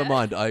 underwear. never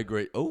mind. I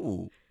agree.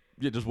 Oh,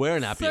 yeah, just wear a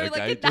nappy, So, like,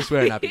 okay? a Just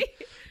wear a nappy. nappy.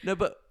 No,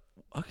 but,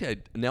 okay,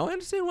 now I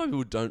understand why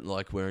people don't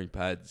like wearing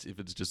pads if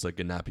it's just like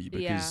a nappy.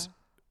 Because,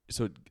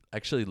 so it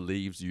actually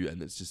leaves you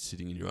and it's just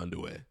sitting in your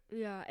underwear.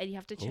 Yeah, and you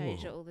have to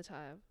change it Oh. all the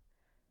time.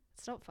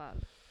 It's not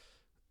fun.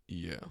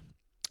 Yeah.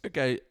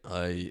 Okay,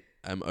 I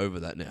am over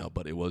that now,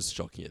 but it was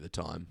shocking at the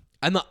time.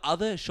 And the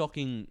other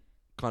shocking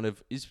kind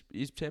of, is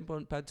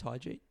tampon pads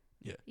hygiene?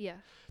 Yeah.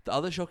 The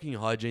other shocking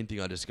hygiene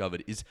thing I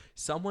discovered is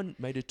someone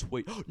made a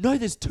tweet. No,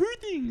 there's two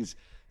things.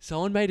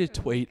 Someone made a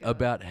tweet God.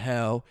 about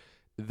how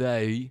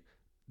they're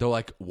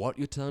like, what?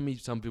 You're telling me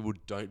some people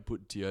don't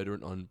put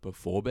deodorant on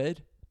before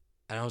bed?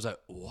 And I was like,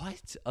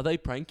 what? Are they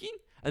pranking?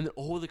 And then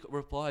all the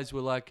replies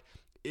were like,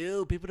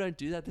 ew, people don't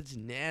do that. That's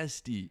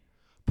nasty.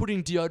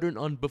 Putting deodorant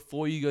on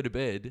before you go to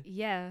bed.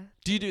 Yeah.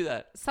 Do you do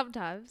that?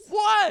 Sometimes.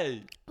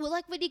 Why? Well,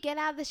 like when you get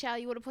out of the shower,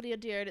 you want to put on your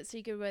deodorant so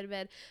you can go to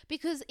bed.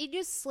 Because in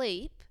your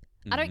sleep,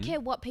 I don't care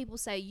what people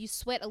say, you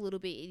sweat a little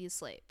bit in your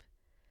sleep.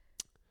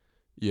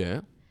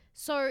 Yeah.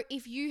 So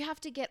if you have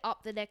to get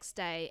up the next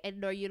day and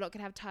know you're not going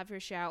to have time for a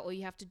shower, or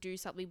you have to do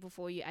something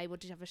before you're able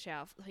to have a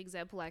shower, for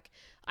example, like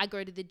I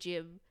go to the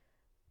gym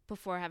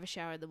before I have a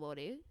shower in the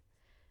morning,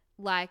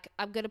 like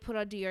I'm going to put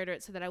on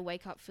deodorant so that I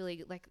wake up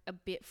feeling like a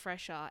bit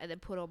fresher and then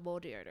put on more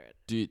deodorant.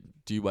 Do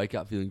you wake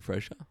up feeling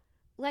fresher?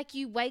 Like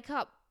you wake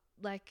up,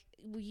 like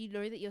you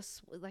know that you're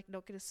like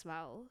not going to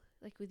smell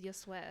like with your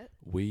sweat.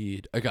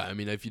 Weird. Okay, I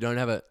mean, if you don't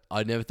have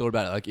I never thought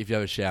about it. Like, if you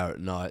have a shower at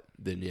night,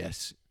 then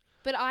yes.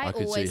 But I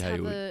could see always how you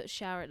have would. a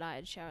shower at night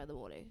and shower in the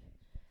morning.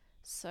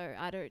 So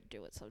I don't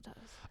do it sometimes.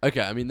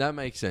 Okay, I mean, that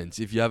makes sense.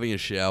 If you're having a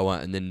shower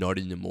and then not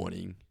in the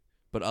morning.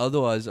 But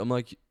otherwise, I'm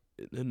like,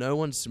 no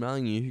one's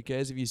smelling you. Who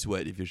cares if you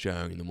sweat if you're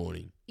showering in the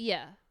morning?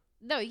 Yeah.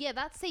 No, yeah,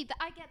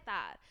 I get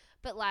that.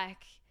 But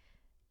like,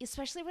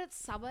 especially when it's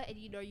summer and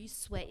you know you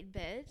sweat in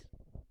bed,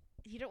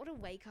 you don't want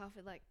to wake up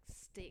and like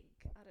stink.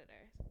 I don't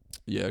know.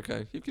 Yeah,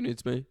 okay. You've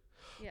convinced me.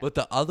 Yeah. But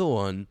the other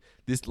one,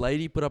 this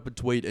lady put up a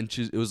tweet and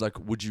it was like,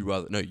 would you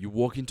rather... No, you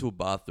walk into a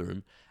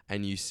bathroom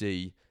and you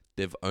see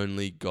they've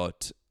only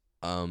got...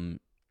 And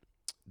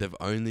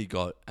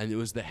it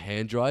was the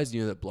hand dryers,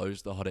 you know, that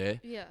blows the hot air.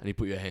 Yeah. And you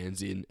put your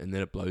hands in and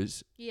then it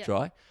blows Yeah.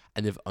 dry.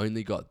 And they've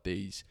only got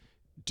these.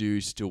 Do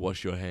you still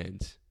wash your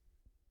hands?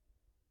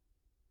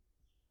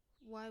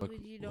 Why Like,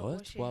 would you not what?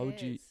 wash your Why hands?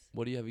 would you...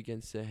 What do you have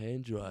against the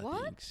hand dryer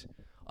What? things?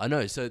 I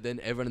know. So then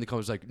everyone in the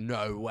comments was like,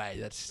 no way,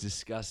 that's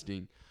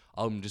disgusting.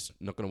 I'm just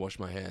not going to wash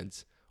my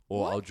hands.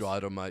 Or I'll What? dry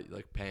it on my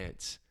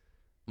pants.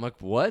 I'm like,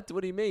 what?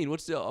 What do you mean?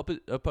 What's the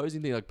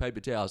opposing thing? Like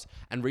paper towels.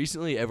 And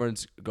recently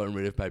everyone's gotten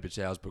rid of paper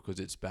towels because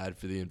it's bad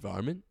for the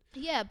environment.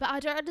 Yeah, but I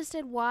don't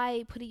understand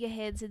why putting your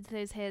hands into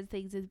those hand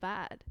things is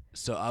bad.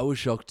 So I was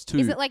shocked too.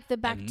 Is it like the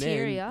And then,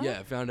 bacteria? yeah,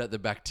 I found out the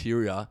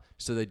bacteria.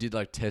 So they did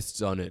like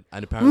tests on it.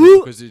 And apparently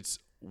because it's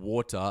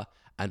water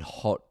and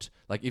hot,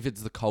 like if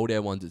it's the cold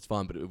air ones, it's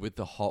fine. But with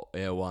the hot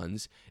air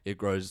ones, it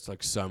grows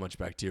like so much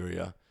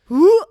bacteria.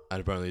 And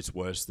apparently it's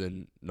worse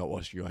than not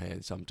washing your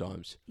hands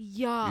sometimes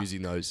Yeah.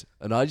 using those.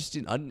 And I just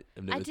I've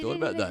never thought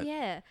about that.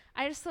 Yeah.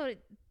 I just thought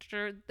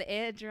the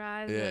air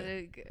dries.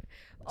 Yeah.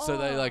 So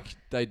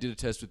they did a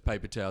test with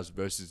paper towels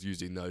versus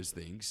using those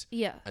things.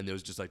 Yeah. And there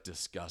was just like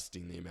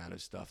disgusting the amount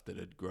of stuff that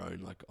had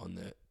grown like on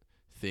the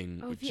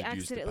thing, Oh, which if you had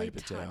used the accidentally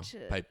paper towel. touch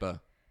it. Paper,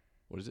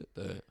 what is it?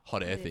 The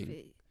hot air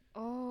thing.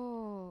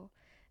 Oh.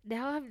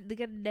 Now I'm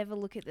gonna never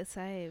look at the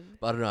same.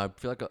 But I don't know. I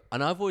feel like,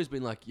 and I've always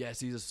been like, yes,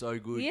 these are so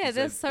good. Yeah, 'cause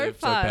they're so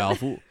fun.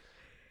 powerful.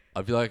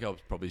 I feel like I'll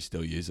probably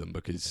still use them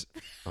because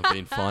I've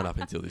been fine up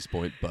until this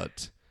point.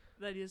 But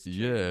That is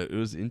yeah, it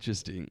was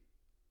interesting.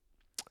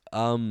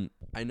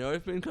 I know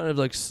I've been kind of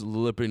like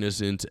slipping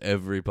us into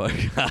every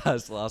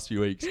podcast last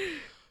few weeks,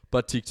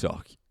 but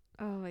TikTok.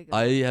 Oh my god.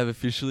 I have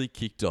officially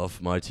kicked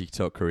off my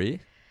TikTok career.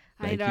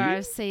 I Thank know, you.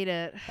 I've seen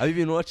it. Have you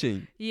been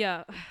watching?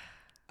 Yeah.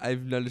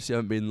 I've noticed you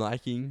haven't been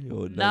liking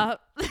or No.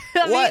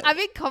 What? I've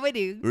been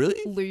commenting. Really?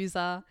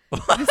 Loser.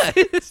 What?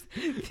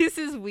 This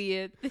is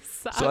weird. This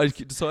sucks. So I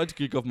decided to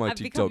kick off my I've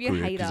become TikTok your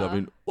career because I've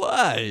hater. been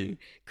why?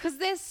 Because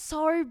they're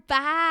so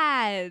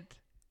bad.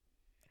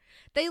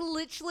 They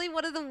literally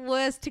one of the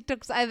worst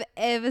TikToks I've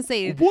ever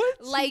seen.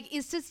 What? Like,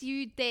 it's just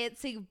you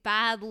dancing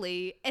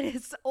badly and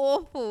it's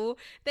awful.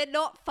 They're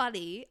not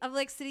funny. I'm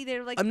like sitting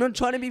there like, I'm not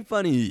trying to be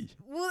funny.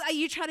 well, are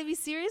you trying to be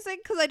serious?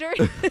 Because I don't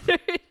know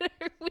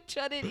which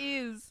one it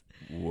is.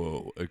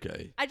 Whoa.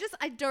 Okay. I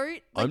don't.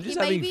 Like, I'm just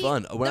having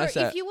fun. When I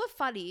say if you were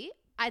funny,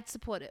 I'd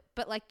support it.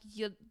 But like,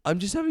 you're I'm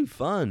just having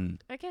fun.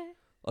 okay.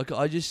 Like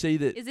I just see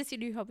that. Is this your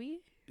new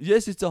hobby?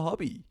 Yes, it's a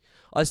hobby.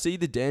 I see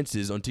the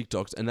dances on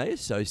TikToks and they are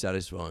so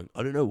satisfying.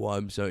 I don't know why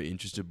I'm so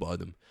interested by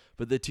them,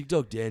 but the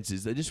TikTok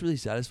dances, they're just really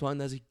satisfying.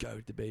 They just go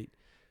with the beat.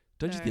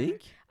 Don't you No.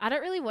 think? I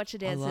don't really watch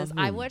the I love dances.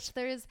 I them. watch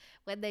those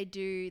when they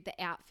do the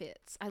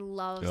outfits. I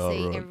love Oh,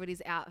 seeing right.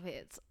 everybody's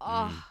outfits.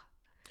 Oh,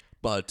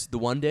 But the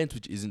one dance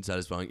which isn't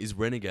satisfying is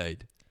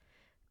Renegade.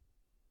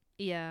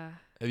 yeah.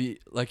 Have you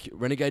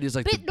Renegade is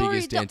like But the no,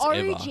 biggest the dance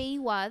ever. OG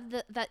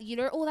one, that you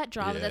know, all that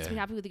drama that's been Yeah.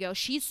 happening with the girl,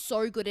 she's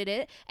so good at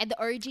it, and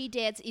the OG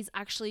dance is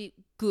actually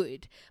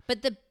good.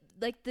 But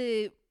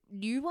the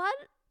new one,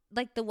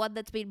 like the one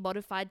that's been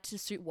modified to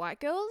suit white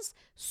girls,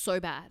 so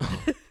bad.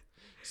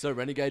 So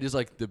Renegade is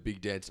like the big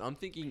dance. I'm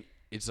thinking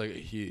it's like a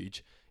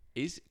huge.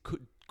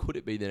 Could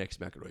it be the next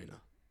Macarena?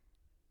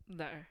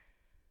 No,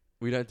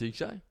 We don't think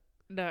so.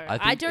 no, I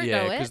think, I don't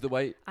know because it. the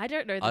way I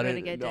don't know the I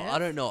renegade don't know. dance. I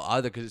don't know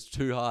either because it's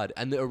too hard.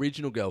 And the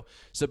original girl.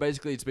 So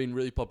basically, it's been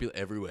really popular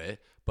everywhere.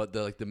 But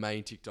the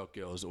main TikTok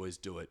girls always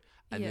do it.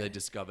 And Yeah. they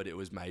discovered it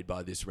was made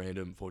by this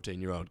random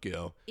 14-year-old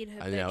girl. In her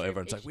And now bedroom.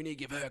 everyone's like, we need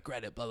to give her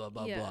credit. Blah blah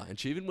blah Yeah. blah. And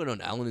she even went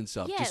on Alan and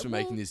stuff Yeah, just for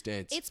making well, this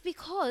dance. It's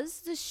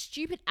because the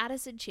stupid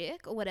Addison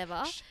chick or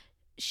whatever, Sh-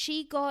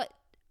 she got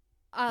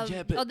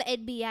Yeah, but- on the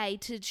NBA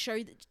to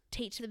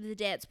teach them the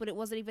dance when it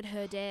wasn't even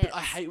her dance. But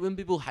I hate when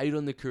people hate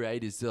on the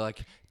creators. They're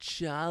like,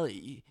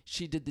 Charlie,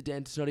 she did the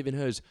dance. It's not even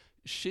hers.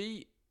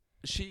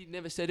 She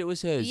never said it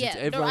was hers. Yeah, It's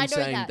no, everyone I know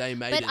saying that. they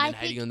made But it I and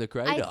hating think- on the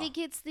creator.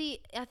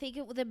 I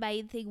think the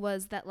main thing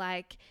was that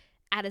like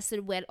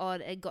Addison went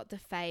on and got the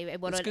fame and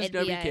went It's on because NBA.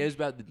 nobody cares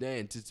about the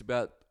dance. It's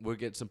about we'll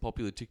get some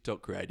popular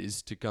TikTok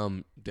creators to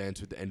come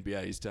dance with the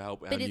NBAs to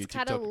help our But new it's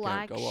kind TikTok of account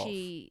like go off.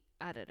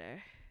 I don't know.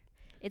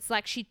 It's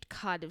like she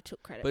kind of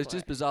took credit But it's for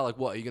just it. bizarre. Like,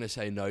 what are you going to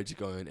say no to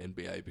going on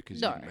NBA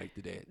because No. you didn't make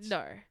the dance?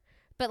 No.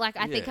 But like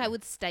I think Yeah. I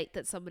would state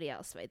that somebody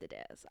else made the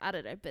dance. I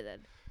don't know, but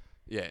then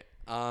Yeah.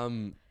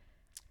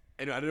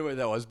 Anyway, I don't know where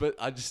that was, but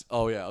I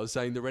was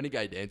saying the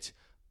Renegade dance.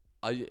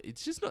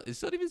 It's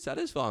not even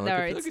satisfying. No, Like,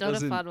 I feel it's like it not a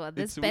doesn't- fun one.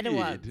 There's it's better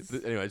weird. ones.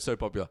 But anyway, it's so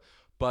popular.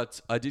 But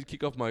I didn't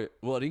kick off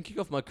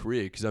my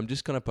career because I'm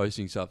just kind of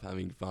posting stuff,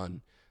 having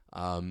fun.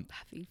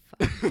 having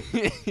fun.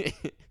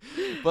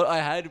 But I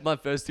had my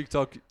first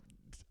TikTok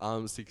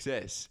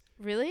success.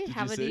 Really? Did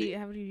How you many see?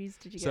 views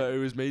did you get? So it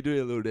was me doing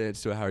a little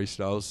dance to a Harry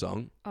Styles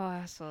song. Oh,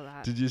 I saw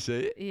that. Did you see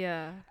it?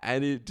 Yeah.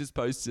 And it just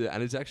posted,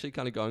 and it's actually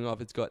kind of going off.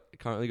 It's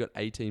currently got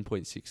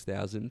 18.6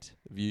 thousand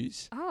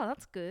views Oh,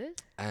 that's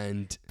good.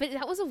 and But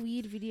that was a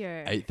weird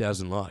video.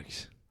 8,000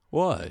 likes.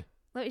 Why?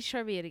 Let me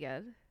show me it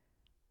again.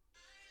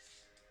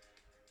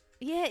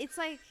 Yeah, it's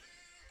like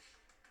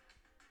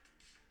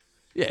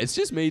Yeah, it's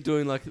just me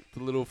doing like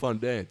the little fun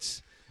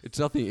dance. It's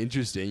nothing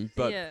interesting,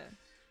 but yeah.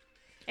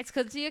 It's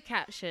because of your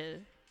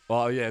caption.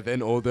 oh yeah,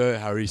 then all the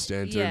Harry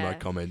stands are in my Yeah.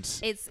 comments.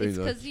 It's being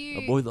like, 'cause "My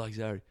you- boy likes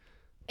Harry."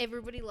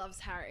 Everybody loves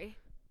Harry.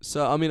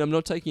 So I mean, I'm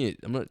not taking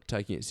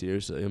it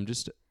seriously. I'm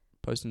just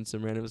posting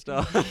some random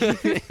stuff.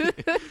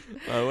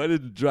 Why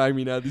did it drag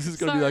me now? This is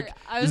gonna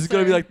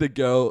be like the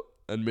girl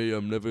and me.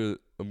 I'm gonna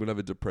have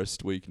a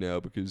depressed week now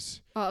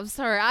because Oh, I'm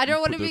sorry. I don't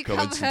want to put the become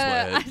comments into my her.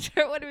 I head.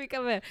 don't want to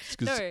become her. it's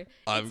 'cause No,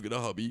 I've got a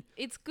hobby.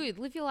 it's good.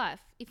 Live your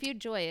life. If you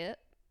enjoy it.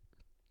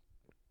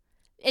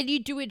 And you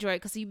do enjoy it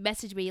because you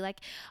message me like,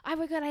 oh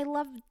my God, I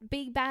love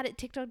being bad at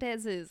TikTok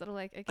dances. And I'm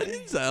like, okay. I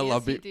didn't say I yes,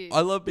 love you it. do.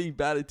 I love being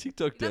bad at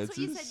TikTok That's dances.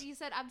 what you said. You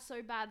said, I'm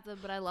so bad at them,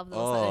 but I love them.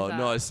 Oh so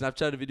no! I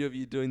Snapchat a video of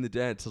you doing the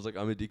dance. I was like,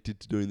 I'm addicted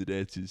to doing the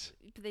dances.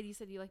 But then you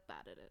said you like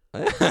bad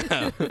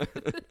at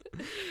it.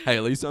 Hey,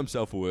 at least I'm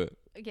self-aware.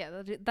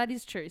 Yeah, that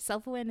is true.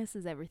 Self-awareness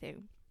is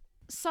everything.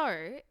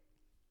 So,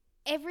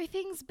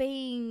 everything's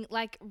being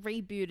like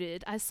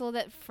rebooted. I saw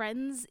that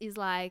Friends is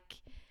like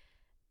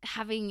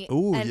having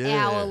Ooh, an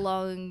yeah.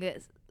 hour-long,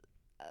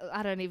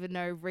 I don't even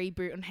know,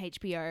 reboot on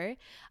HBO.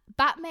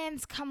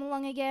 Batman's come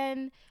along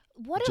again.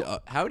 What?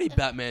 How many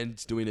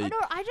Batmans do we need? I know.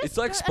 I just It's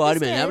like don't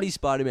Spider-Man. How understand. many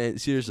Spider-Man?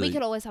 Seriously. We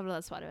could always have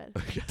another Spider-Man.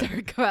 Okay.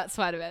 Don't go out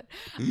Spider-Man.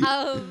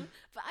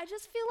 But I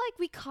just feel like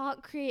we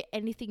can't create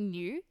anything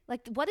new.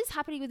 Like, what is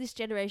happening with this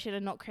generation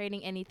and not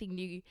creating anything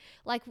new?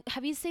 Like,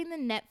 have you seen the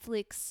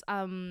Netflix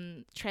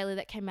trailer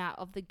that came out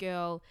of the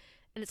girl?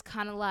 And it's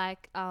kind of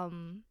like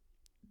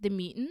the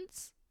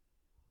mutants.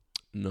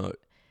 No.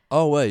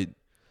 Oh wait,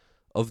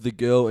 of the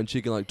girl and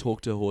she can like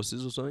talk to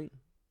horses or something.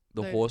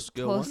 The No, horse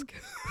girl horse one.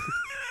 girl.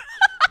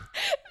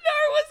 No,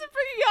 I wasn't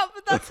bringing it up,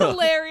 but that's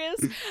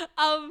hilarious.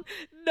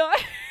 No,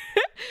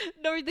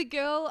 no, the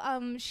girl.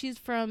 She's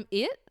from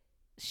It.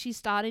 she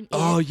starred in It.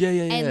 Oh yeah,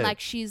 yeah, yeah. And like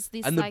she's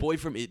this and like the boy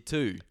from It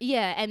too.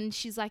 yeah, and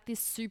she's like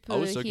this I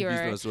was so confused when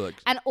I superhero. saw that.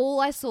 And all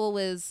I saw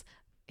was,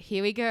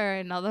 here we go,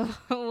 another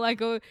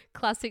like a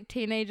classic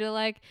teenager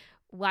like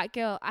white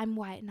girl. I'm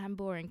white and I'm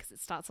boring because it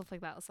starts off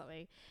like that or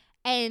something.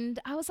 And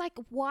I was like,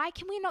 why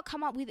can we not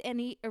come up with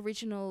any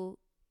original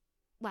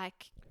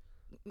like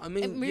I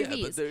mean, movies?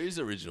 yeah, but there is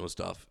original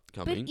stuff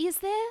coming. But is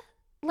there?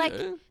 Like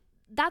Yeah.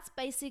 that's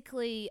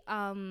basically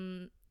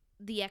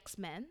the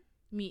X-Men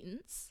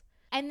mutants.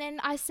 And then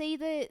I see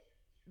that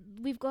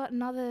we've got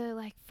another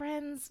like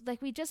Friends,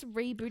 like we just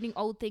rebooting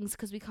old things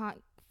because we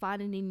can't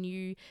find any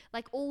new,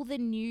 like all the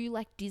new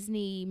like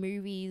Disney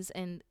movies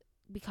and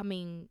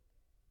becoming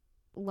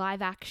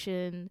live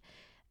action,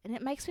 and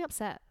it makes me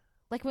upset.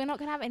 Like we're not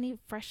gonna have any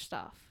fresh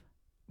stuff.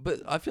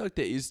 But I feel like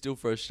there is still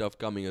fresh stuff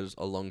coming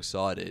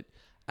alongside it,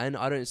 and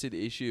I don't see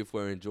the issue if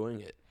we're enjoying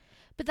it.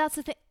 But that's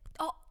the thing.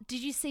 Oh, did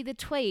you see the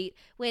tweet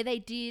where they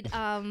did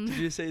Did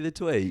you see the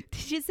tweet?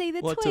 Did you see the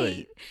What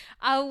tweet?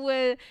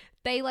 Where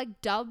they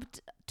like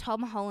dubbed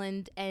Tom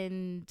Holland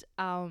and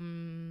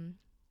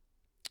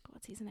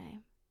what's his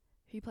name?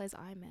 Who plays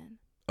Iron Man?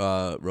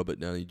 Robert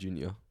Downey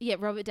Jr. Yeah,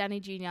 Robert Downey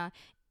Jr.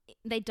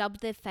 They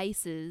dubbed their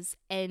faces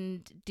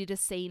and did a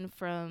scene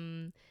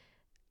from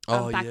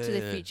Back to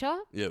the Future.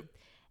 Yep.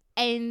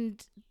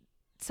 And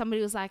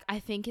somebody was like, I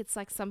think it's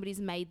like somebody's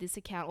made this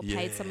account or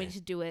paid somebody to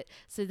do it.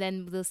 So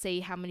then they'll see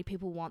how many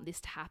people want this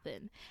to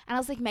happen. And I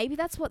was like, maybe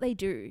that's what they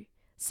do.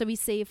 So we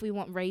see if we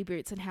want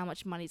reboots and how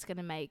much money it's going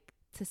to make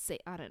to see.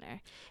 I don't know.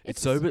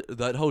 It's so, but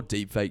that whole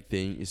deepfake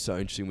thing is so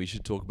interesting. We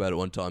should talk about it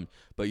one time.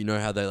 But you know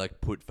how they like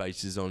put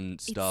faces on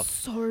stuff. It's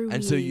so weird.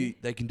 And so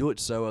they can do it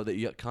so well that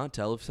you can't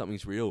tell if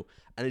something's real.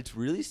 And it's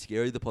really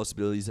scary, the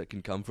possibilities that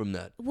can come from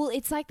that. Well,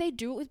 it's like they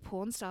do it with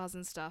porn stars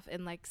and stuff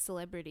and like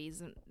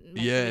celebrities and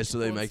so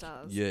they make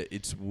stars.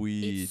 it's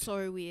weird. It's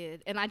so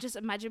weird. And I just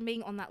imagine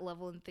being on that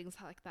level and things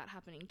like that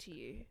happening to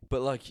you.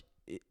 But like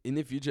in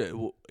the future,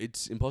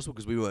 it's impossible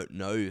because we won't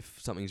know if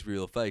something's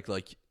real or fake.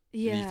 Like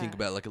if you think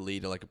about like a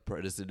leader, like a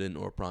president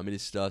or a prime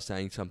minister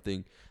saying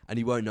something, and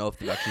you won't know if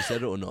they've actually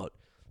said it or not.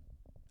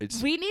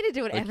 We need to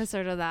do an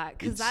episode of that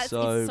because it's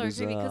so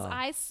creepy.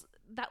 Because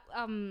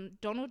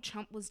Donald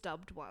Trump was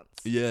dubbed once.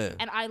 Yeah.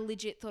 And I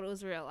legit thought it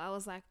was real. I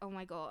was like, oh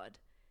my God.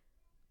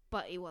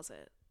 But it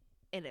wasn't.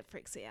 And it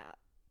freaks me out.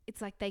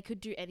 It's like they could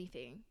do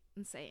anything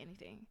and say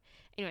anything.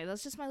 Anyway,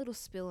 that's just my little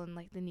spill on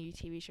like the new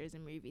TV shows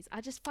and movies.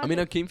 I just find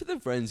I'm keen for the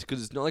Friends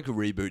because it's not like a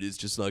reboot. It's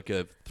just like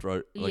an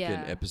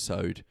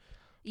episode.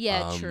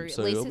 Yeah, true.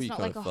 So at least it'll it's be not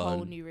kind like a of whole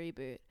fun. new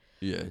reboot.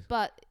 Yeah.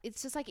 But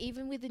it's just like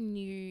even with the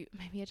new,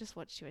 maybe I just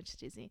watched too much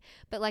Disney,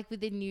 but like with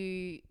the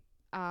new,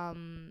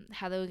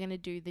 how they were going to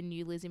do the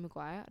new Lizzie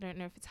McGuire. I don't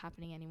know if it's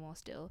happening anymore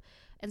still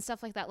and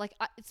stuff like that. Like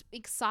it's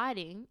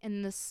exciting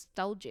and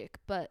nostalgic,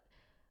 but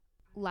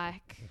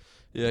like,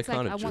 it's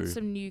kind like of I want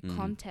some new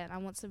content. I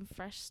want some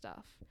fresh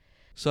stuff.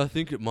 So I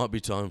think it might be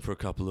time for a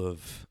couple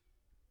of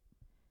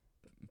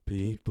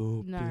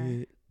people.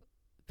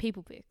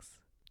 People pics.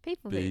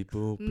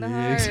 People No,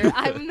 pics.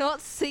 I'm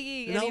not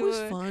singing That anymore. was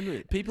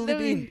fun. People have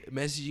been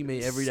messaging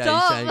me every day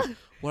Stop. saying,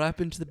 what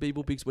happened to the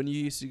people pics when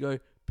you used to go,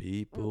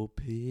 people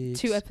pics?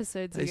 2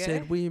 episodes They ago.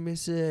 said, we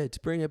miss it.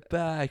 Bring it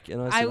back.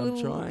 And I said,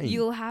 I'm trying.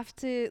 You'll have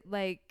to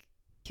like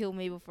kill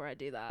me before I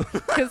do that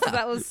because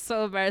that was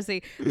so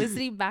embarrassing.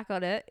 Listening back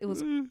on it, it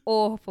was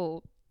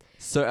awful.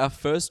 So our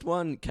first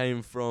one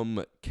came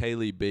from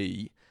Kaylee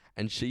B,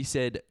 and she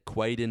said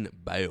Quaden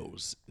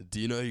Bales. Do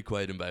you know who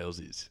Quaden Bales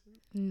is?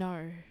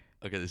 No.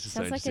 Okay, this is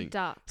Sounds so like interesting. a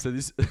duck. So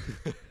this,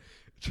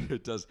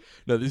 it does.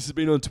 No, this has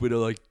been on Twitter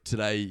like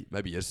today,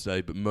 maybe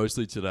yesterday, but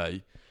mostly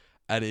today.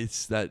 And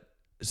it's that,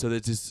 so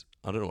there's this,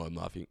 I don't know why I'm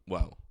laughing.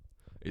 Wow,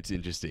 it's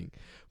interesting.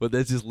 But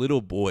there's this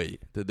little boy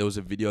that there was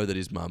a video that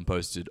his mum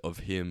posted of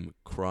him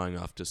crying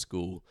after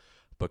school,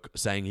 but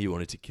saying he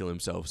wanted to kill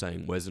himself,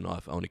 saying, where's the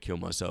knife? I want to kill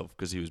myself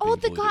because he was being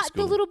bullied at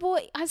school. The little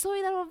boy. I saw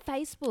that on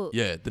Facebook.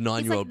 Yeah, the He's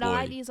 9-year-old like boy.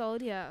 9 years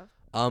old, yeah.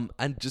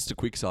 And just a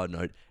quick side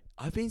note,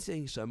 I've been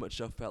seeing so much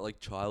stuff about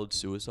like child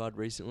suicide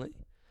recently,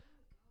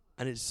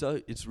 and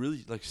it's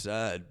really like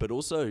sad. But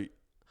also,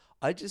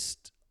 I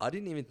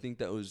didn't even think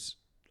that was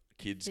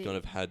kids kind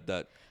of had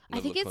that.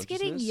 I think it's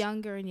getting consciousness.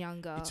 younger and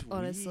younger. It's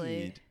honestly.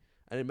 weird.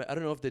 And I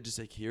don't know if they're just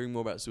like hearing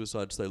more about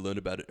suicide, so they learned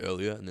about it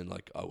earlier, and then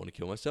like I want to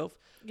kill myself.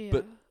 Yeah.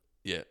 But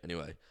yeah,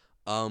 anyway.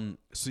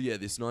 So yeah,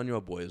 this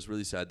 9-year-old boy is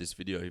really sad. This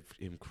video of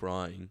him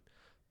crying,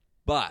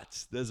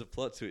 but there's a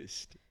plot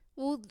twist.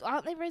 Well,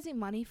 aren't they raising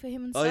money for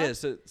him and Oh stuff? yeah,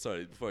 so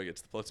sorry, before I get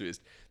to the plot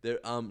twist, there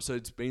so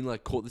it's been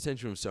like caught the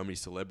attention of so many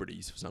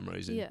celebrities for some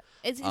reason. Yeah.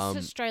 It's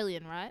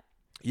Australian, right?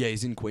 Yeah,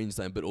 he's in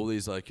Queensland, but all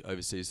these like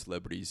overseas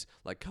celebrities,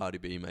 like Cardi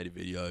B made a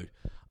video,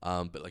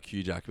 but like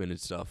Hugh Jackman and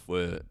stuff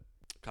were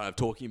kind of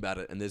talking about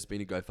it, and there's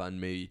been a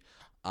GoFundMe,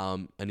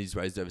 and he's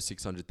raised over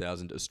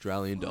 600,000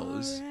 Australian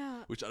dollars,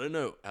 which I don't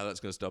know how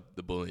that's going to stop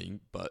the bullying,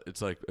 but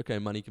it's like, okay,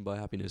 money can buy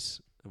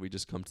happiness. Have we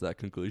just come to that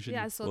conclusion?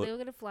 Yeah, I saw they were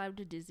going to fly him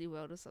to Disney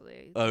World or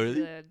something. Oh,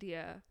 really?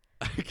 Yeah.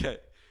 Okay.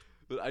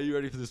 But are you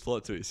ready for this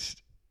plot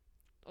twist?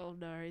 Oh,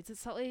 no. Is it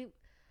something?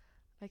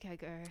 Okay,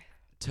 go.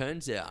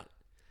 Turns out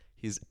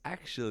he's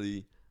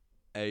actually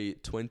a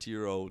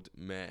 20-year-old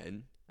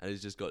man and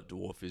he's just got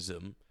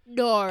dwarfism.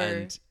 No.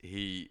 And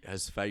he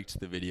has faked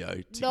the video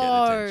to No.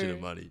 get attention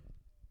and money.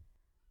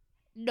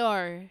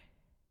 No.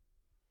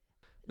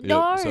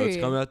 Yep, so it's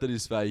come out that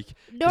he's fake.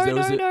 No,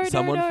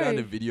 Someone no. found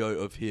a video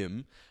of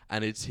him,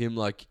 and it's him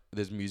like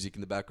there's music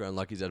in the background,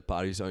 like he's at a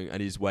party or something,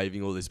 and he's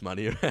waving all this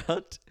money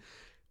around.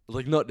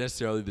 Like not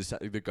necessarily the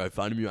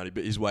GoFundMe money,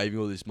 but he's waving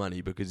all this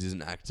money because he's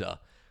an actor,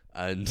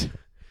 and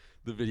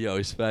the video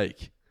is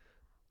fake.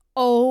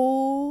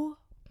 Oh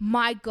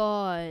my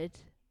God.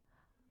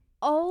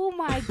 Oh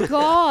my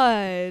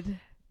God.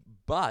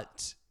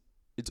 But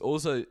it's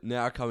also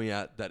now coming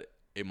out that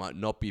it might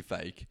not be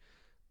fake.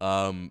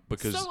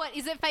 Because so what?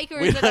 Is it fake or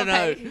we is it don't not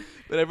know. fake?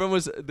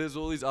 But there's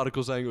all these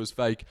articles saying it was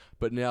fake,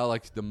 but now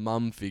like the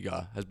mum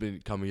figure has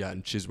been coming out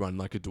and she's run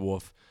like a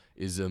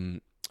dwarfism,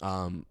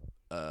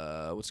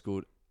 what's it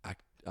called?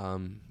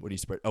 What do you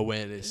spread?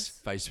 Awareness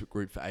Facebook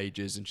group for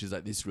ages, and she's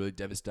like, this is really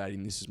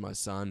devastating. This is my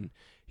son.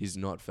 He's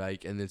not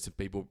fake. And then some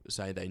people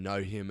say they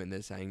know him and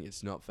they're saying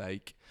it's not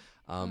fake.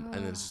 And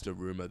then it's just a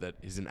rumor that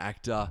he's an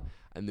actor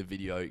and the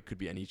video could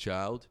be any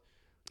child.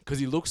 Because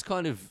he looks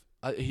kind of,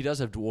 he does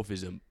have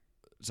dwarfism.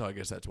 So I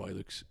guess that's why he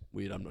looks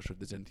weird. I'm not sure if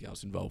there's anything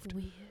else involved.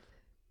 Weird.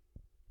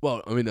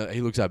 Well, I mean,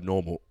 he looks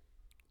abnormal.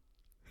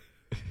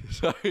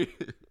 so we're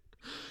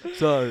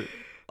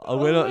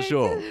not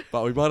sure. God.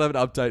 But we might have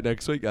an update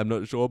next week. I'm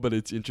not sure, but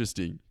it's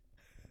interesting.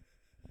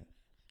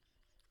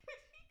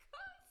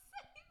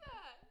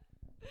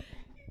 You're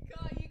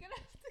gonna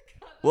have to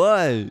cut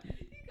Why?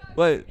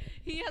 Wait.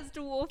 He has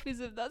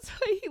dwarfism. That's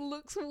why he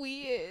looks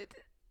weird.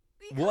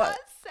 You What? can't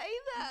say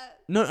that.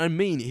 No, I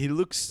mean, he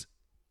looks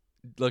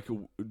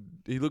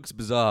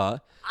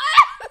bizarre.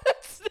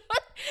 That's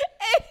not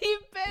any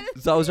better.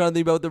 So I was trying to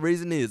think about what the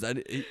reason is.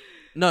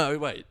 No,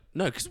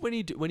 because when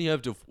you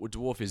have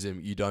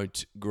dwarfism, you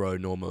don't grow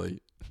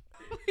normally.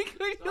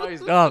 Sorry,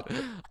 stop.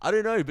 I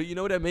don't know, but you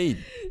know what I mean.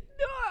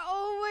 No,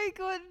 oh my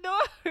God, no.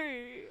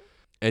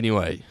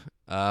 Anyway,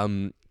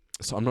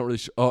 so I'm not really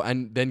sure. Oh,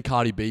 and then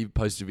Cardi B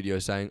posted a video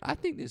saying, "I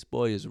think this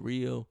boy is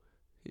real."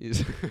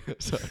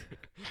 So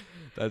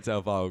that's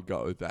how far we've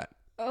got with that.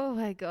 Oh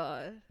my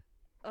God.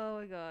 Oh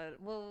my God.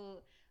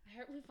 Well, I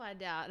hope we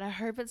find out, and I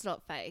hope it's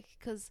not fake.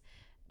 Because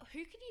who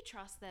can you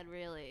trust then,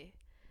 really?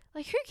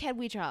 Like, who can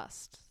we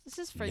trust? This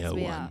just freaks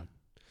me out.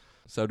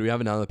 So do we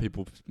have another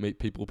meet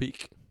people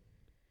peek?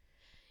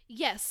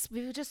 Yes,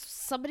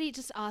 somebody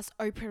just asked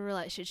open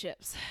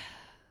relationships.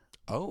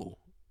 Oh.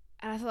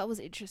 And I thought that was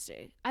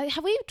interesting.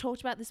 Have we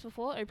talked about this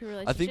before, open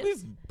relationships? I think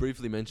we've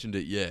briefly mentioned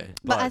it, yeah.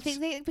 But I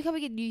think they're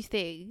becoming a new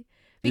thing.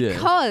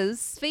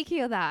 Because,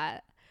 speaking of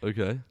that.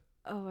 Okay.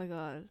 Oh my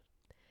God.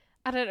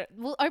 I don't know.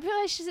 Well, open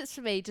relationships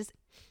for me just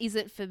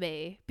isn't for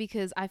me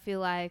because I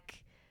feel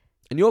like...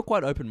 And you're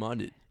quite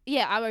open-minded.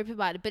 Yeah, I'm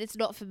open-minded, but it's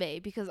not for me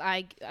because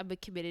I'm a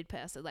committed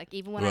person. Like,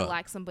 even when I Right.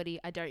 like somebody,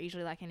 I don't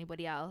usually like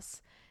anybody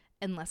else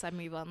unless I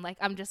move on. Like,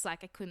 I'm just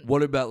like, I couldn't...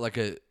 What about like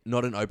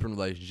not an open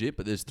relationship,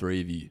 but there's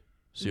 3 of you,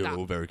 so you're Nah.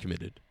 all very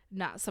committed?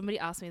 Nah, somebody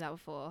asked me that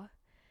before.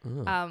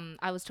 Oh.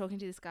 I was talking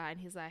to this guy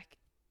and he's like,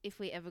 if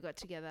we ever got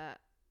together,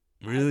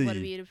 Really? I want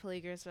to be in a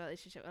polygamous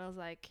relationship. And I was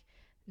like,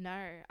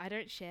 no, I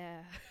don't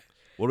share.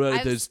 What about if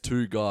I've there's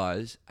 2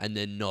 guys and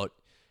they're not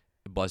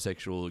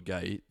bisexual or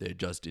gay, they're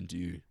just into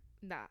you?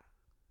 Nah.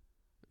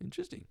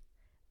 Interesting.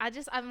 I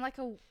like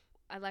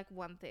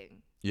one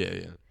thing. Yeah,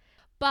 yeah.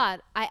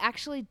 But I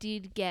actually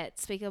did get,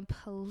 speaking of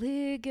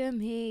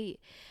polygamy,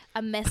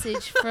 a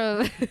message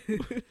from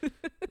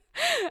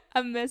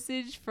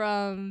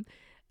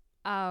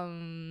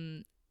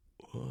a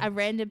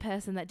random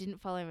person that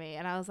didn't follow me,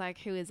 and I was like,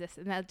 who is this?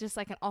 And that's just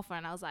like an offer,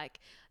 and I was like,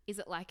 is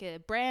it like a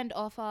brand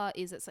offer?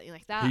 Is it something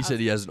like that? He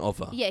said he has an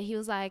offer. Yeah, he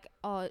was like,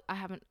 oh, I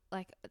haven't,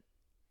 like,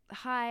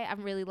 hi, I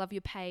really love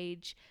your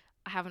page.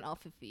 I have an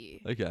offer for you.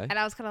 Okay. And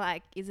I was kind of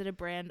like, is it a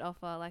brand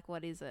offer? Like,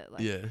 what is it?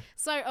 Like, Yeah.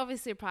 so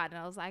obviously replied, and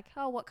I was like,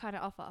 oh, what kind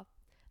of offer?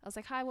 I was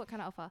like, hi, what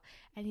kind of offer?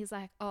 And he's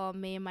like, oh,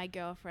 me and my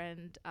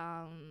girlfriend,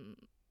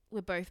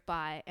 we're both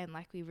bi, and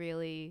like we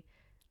really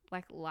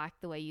like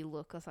the way you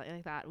look or something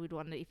like that. We'd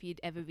wonder if you'd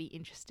ever be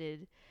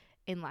interested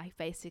in like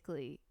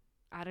basically,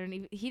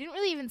 he didn't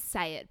really even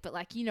say it, but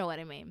like, you know what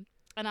I mean.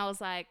 And I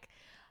was like,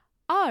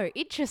 oh,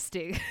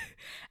 interesting.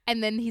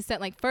 And then he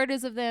sent like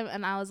photos of them,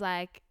 and I was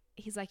like,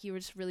 he's like, you were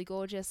just really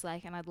gorgeous,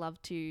 like, and we'd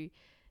love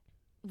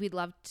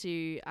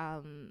to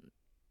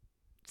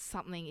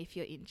something if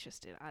you're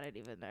interested. I don't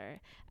even know.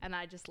 And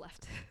I just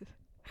left it.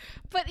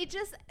 But it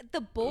just,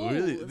 the balls.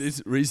 Really?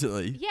 This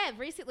recently? Yeah,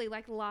 recently,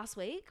 like last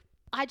week.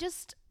 I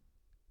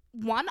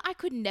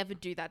could never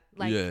do that,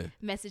 like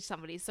message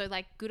somebody. So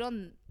like, good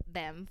on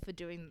them for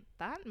doing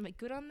that.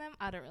 Good on them.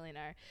 I don't really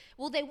know.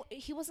 Well,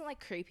 he wasn't like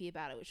creepy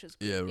about it, which was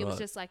good. Yeah, right. It was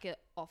just like an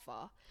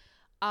offer.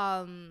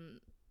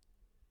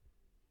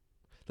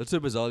 That's so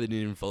bizarre they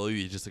didn't even follow you.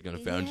 He just like kind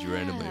of found you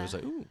randomly. It was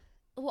like, ooh.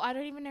 Well, I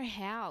don't even know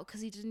how,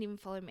 because he didn't even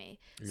follow me.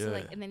 So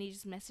like, and then he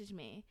just messaged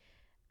me,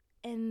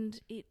 and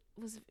it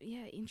was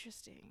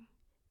interesting.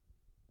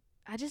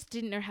 I just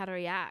didn't know how to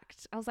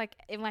react. I was like,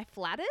 am I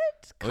flattered?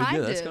 Oh yeah,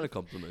 that's kind of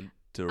compliment.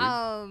 to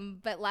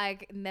read? But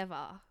like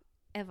never,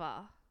 ever.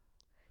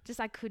 Just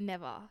I could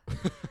never.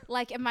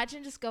 Like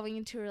imagine just going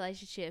into a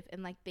relationship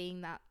and like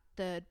being that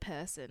third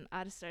person.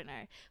 I just don't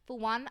know. For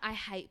one, I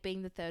hate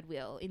being the third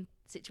wheel in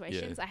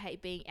situations. I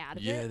hate being out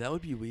of it. Yeah, that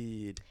would be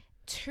weird.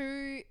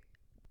 Two,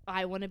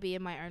 I want to be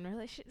in my own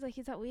relationship. Like,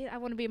 is that weird? I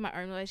want to be in my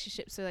own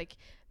relationship. So like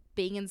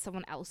being in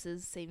someone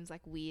else's seems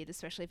like weird,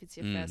 especially if it's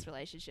your first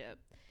relationship.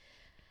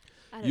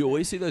 You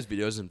always see those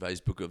videos on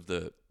Facebook of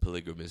the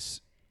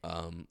polygamous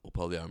or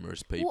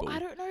polyamorous people. Well, I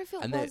don't know if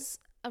it was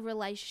a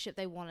relationship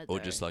they wanted, or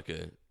just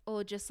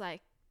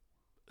like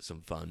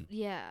some fun.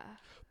 Yeah.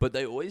 But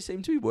they always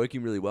seem to be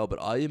working really well.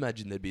 But I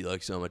imagine there'd be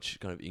like so much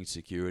kind of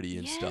insecurity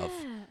and stuff.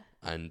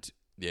 And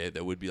yeah,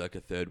 there would be like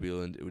a third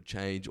wheel and it would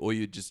change. Or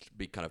you'd just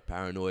be kind of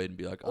paranoid and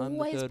be like, I'm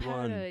always the third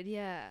paranoid, one.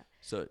 Yeah.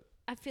 So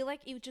I feel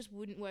like it just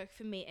wouldn't work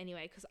for me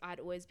anyway because I'd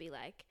always be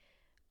like,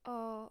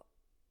 oh,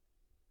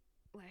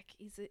 like,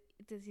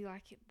 does he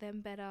like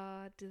them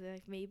better? Do they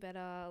like me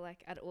better?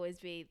 Like, I'd always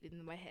be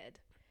in my head.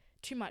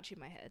 Too much in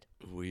my head.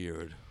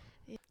 Weird.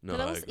 Yeah. No, but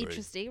that I was agree.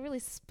 interesting. It really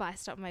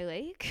spiced up my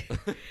week.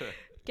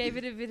 Gave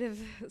it a bit of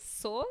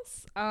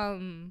sauce.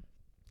 But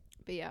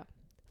yeah,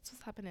 that's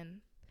what's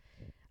happening.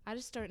 I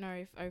just don't know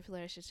if open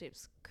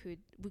relationships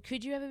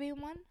could you ever be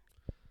in one?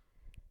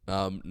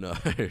 No.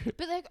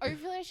 But like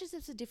open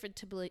relationships are different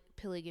to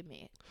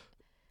polygamy.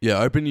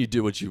 Yeah, open, you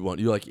do what you want.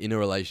 You're like in a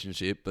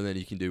relationship, but then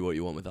you can do what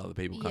you want with other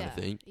people kind of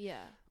thing.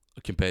 Yeah.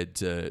 Compared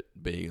to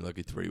being like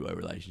a 3-way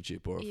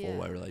relationship or a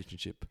 4-way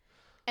relationship.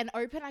 And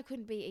open, I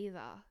couldn't be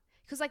either.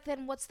 Because like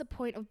then what's the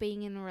point of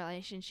being in a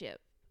relationship?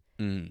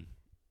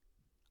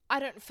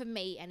 For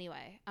me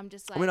anyway. I'm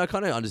just like. I mean, I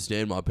kind of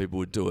understand why people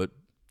would do it.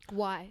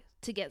 Why?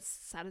 To get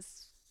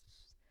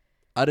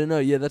I don't know.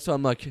 Yeah, that's why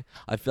I'm like,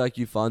 I feel like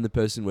you find the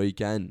person where you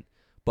can.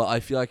 But I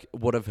feel like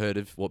what I've heard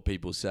of what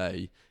people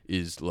say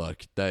is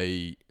like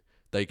they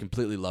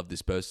completely love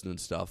this person and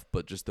stuff,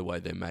 but just the way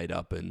they're made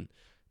up and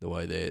the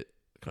way their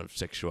kind of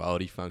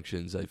sexuality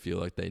functions, they feel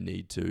like they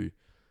need to.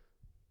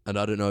 And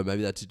I don't know,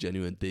 maybe that's a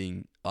genuine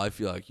thing. I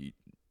feel like you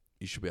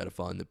should be able to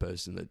find the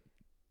person that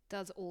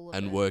does all of it.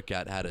 And work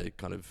out how to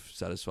kind of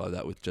satisfy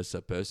that with just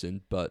that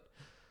person. But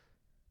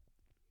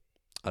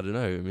I don't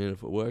know. I mean,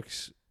 if it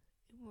works.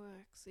 It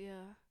works,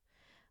 yeah.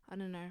 I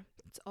don't know.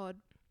 It's odd.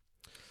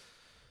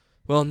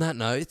 Well, on that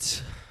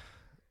note,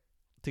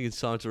 I think it's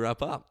time to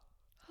wrap up.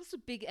 That was a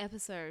big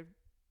episode.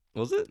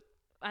 Was it?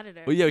 I don't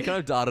know. Well, yeah, we kind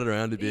of darted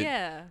around a bit.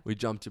 Yeah. We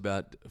jumped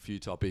about a few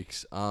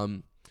topics.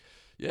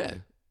 Yeah.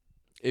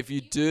 If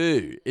you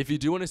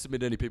do want to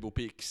submit any people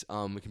picks, it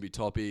can be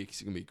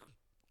topics, it can be,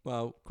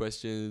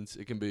 questions,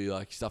 it can be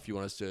like stuff you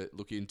want us to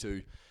look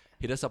into.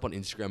 Hit us up on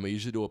Instagram. We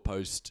usually do a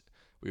post.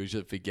 We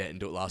usually forget and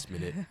do it last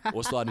minute.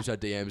 Or slide into our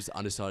DMs,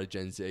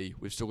 @UndecidedGenZ.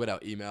 We've still got our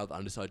email,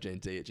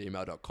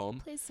 theundecidedgenz@gmail.com.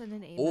 Please send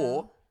an email.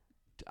 Or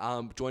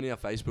joining our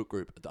Facebook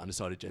group at the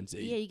Undecided Gen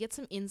Z. Yeah, you get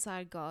some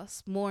inside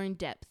goss, more in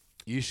depth.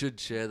 You should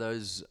share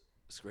those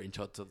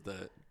screenshots of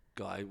the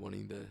guy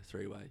wanting the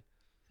 3-way.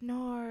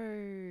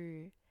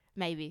 No.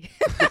 Maybe.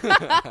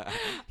 But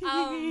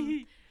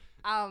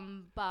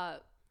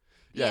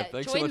yeah,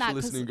 thanks so much for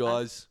listening,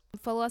 guys.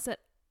 Follow us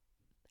at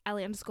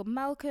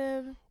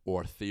Ali_Malcolm.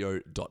 Or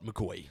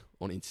Theo.McCoy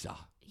on Insta.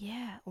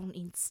 Yeah, on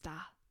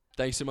Insta.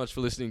 Thanks so much for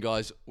listening,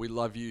 guys. We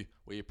love you.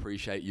 We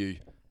appreciate you.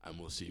 And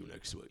we'll see you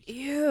next week.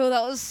 Ew,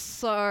 that was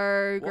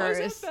so gross.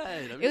 Why is that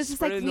bad? It was just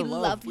like, we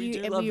love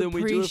you and we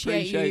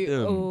appreciate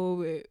you.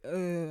 Oh,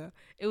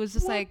 it was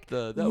just like...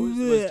 That was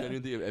the most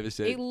genuine thing I've ever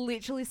said. It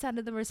literally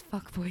sounded the most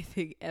fuckboy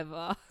thing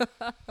ever.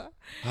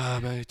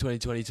 Maybe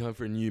 2020 time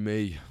for a new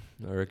me,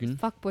 I reckon.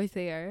 Fuckboy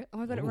Theo. Oh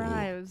my god, it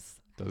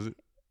rhymes. Does it?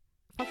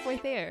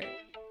 Fuckboy Theo.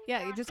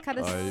 Yeah, it just kind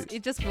of...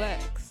 It just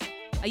works.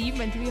 Are you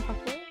meant to be a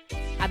fuckboy?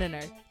 I don't know.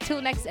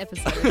 Till next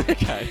episode.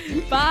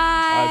 Okay.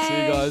 Bye. Alright,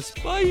 see you guys.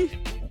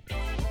 Bye.